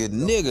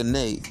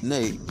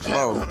 Nate,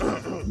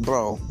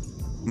 bro.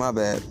 My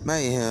bad.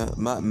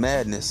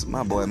 Madness.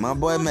 My boy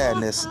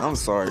Madness. I'm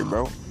sorry,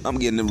 bro. I'm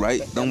getting it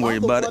right. Don't worry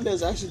about it. Am I the one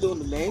that's actually doing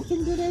the name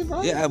thing today,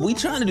 bro? Yeah, we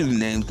trying to do the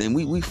name thing.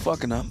 We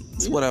fucking up.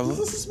 It's whatever.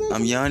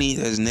 I'm Yanni.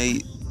 That's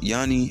Nate.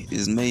 Yanni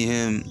is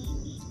Mayhem.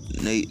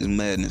 Nate is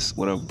Madness.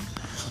 Whatever.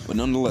 But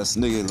nonetheless,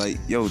 nigga, like,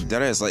 yo,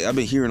 that ass, like, I've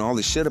been hearing all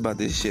this shit about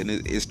this shit,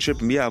 and it's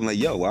tripping me out. I'm like,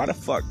 yo, why the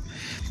fuck?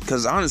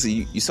 Because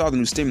honestly, you saw the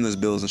new stimulus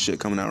bills and shit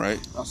coming out, right?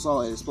 I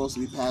saw it. It's supposed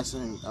to be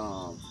passing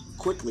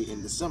quickly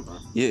in December.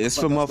 Yeah, it's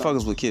for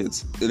motherfuckers with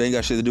kids. It ain't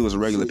got shit to do with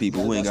regular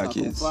people who ain't got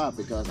kids.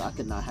 Because I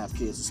could not have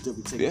kids and still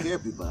be taking care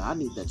of people. I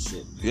need that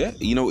shit. Yeah,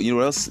 you know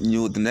what else?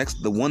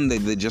 The one that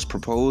they just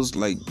proposed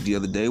like the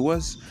other day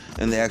was,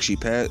 and they actually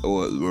passed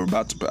or were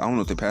about to. I don't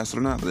know if they passed it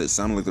or not, but it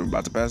sounded like they were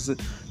about to pass it.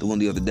 The one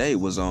the other day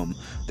was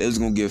they was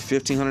gonna give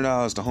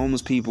 $1,500 to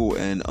homeless people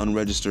and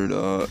unregistered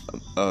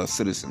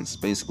citizens,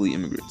 basically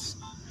immigrants.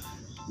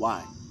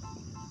 Why?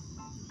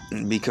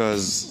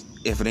 Because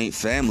if it ain't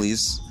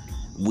families,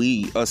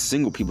 us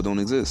single people don't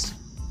exist.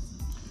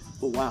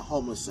 But why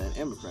homeless and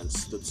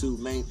immigrants? The two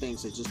main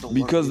things that just don't.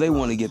 Because they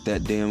want to get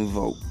that damn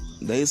vote.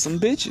 They some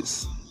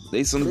bitches.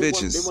 They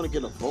want to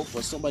get a vote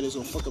for somebody that's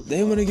gonna fuck up.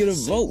 They want to get a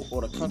vote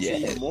or the country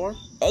even more.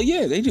 Oh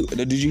yeah, they do.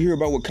 Did you hear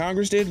about what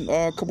Congress did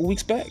a couple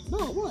weeks back? No,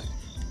 what?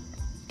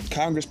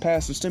 Congress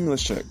passed a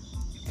stimulus check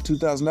for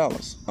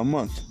 $2,000 a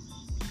month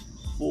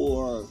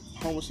for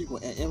homeless people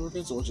and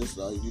immigrants, or just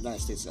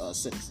United States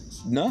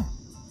citizens? No,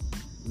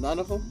 none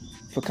of them.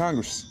 For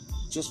Congress.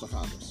 Just for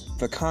Congress.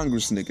 For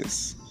Congress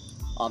niggas.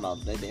 Oh no,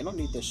 they don't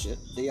need this shit.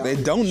 They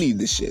don't need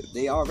this shit.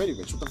 They already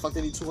rich. What the fuck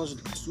they need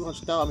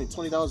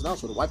 $20,000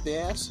 for to wipe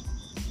their ass?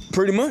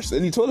 Pretty much. They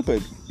need toilet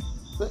paper.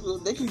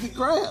 They can get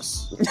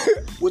grass,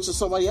 which is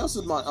somebody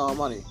else's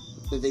money.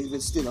 that they've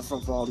been stealing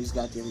from for all these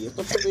goddamn years.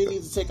 The fuck they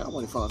need to take our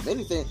money from? If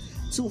anything,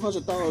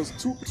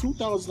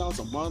 $2,000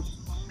 a month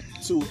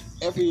to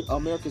every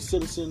American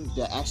citizen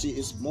that actually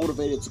is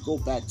motivated to go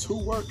back to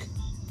work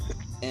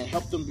and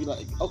help them be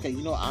like, okay,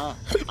 you know, I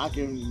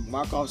can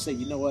mark off and say,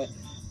 you know what,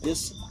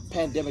 this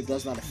pandemic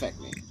does not affect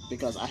me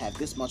because I have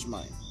this much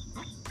money.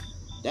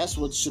 That's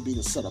what should be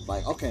the setup.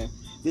 Like, okay,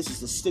 this is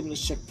the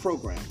stimulus check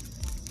program.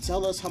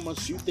 Tell us how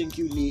much you think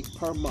you need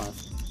per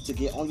month to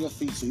get on your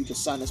feet so you can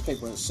sign this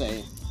paper and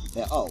say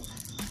that, oh,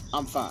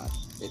 I'm fine.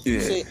 If you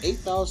say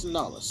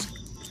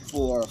 $8,000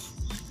 for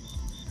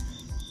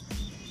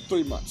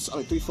 3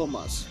 full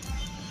months.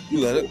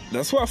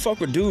 That's why I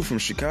fuck with dude from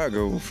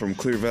Chicago, from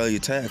Clear Valley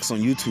Attacks on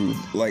YouTube.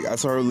 Like, I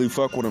totally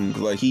fuck with him.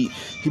 Like, he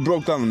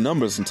broke down the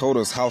numbers and told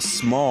us how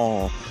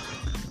small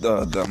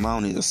the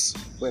amount is.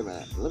 Wait a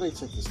minute. Let me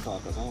check this call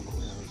because I don't know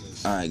what the hell it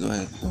is. Alright, go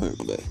ahead.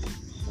 Go back.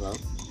 Hello?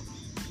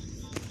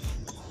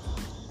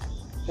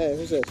 Hey,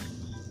 who's this?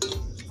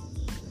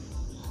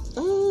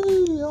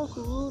 Hey,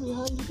 Uncle Rudy,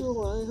 how you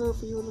doing? I ain't heard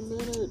from you in a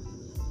minute.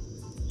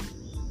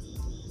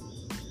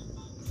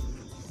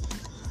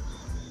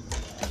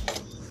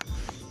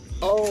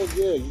 Oh,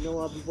 yeah, you know,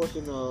 I'll be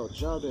working a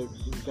job that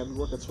got me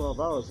working 12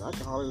 hours. I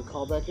can hardly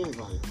call back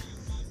anybody.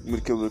 You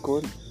gonna kill the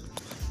recording?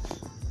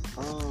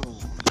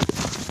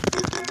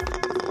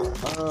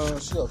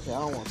 She okay. I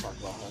don't want to talk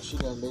about her. She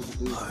done made the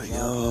dude. Alright,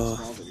 y'all.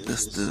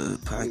 That's the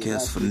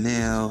podcast for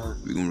now.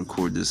 We're gonna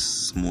record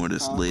this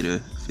later.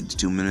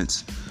 52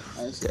 minutes.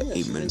 Got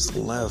 8 minutes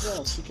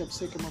left. She kept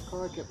taking my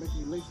car, kept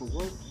making me late for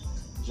work.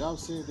 Job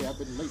said that I've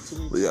been late too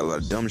many times. We got a lot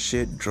of dumb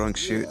shit, drunk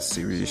shit,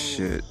 serious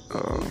shit.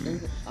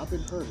 I've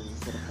been hurting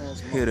for the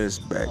past month. Hit us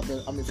back.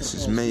 This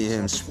is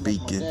Mayhem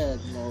speaking.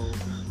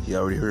 You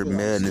already heard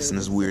madness and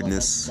his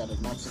weirdness.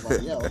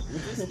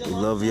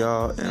 Love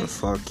y'all and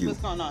fuck you. What's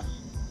going on?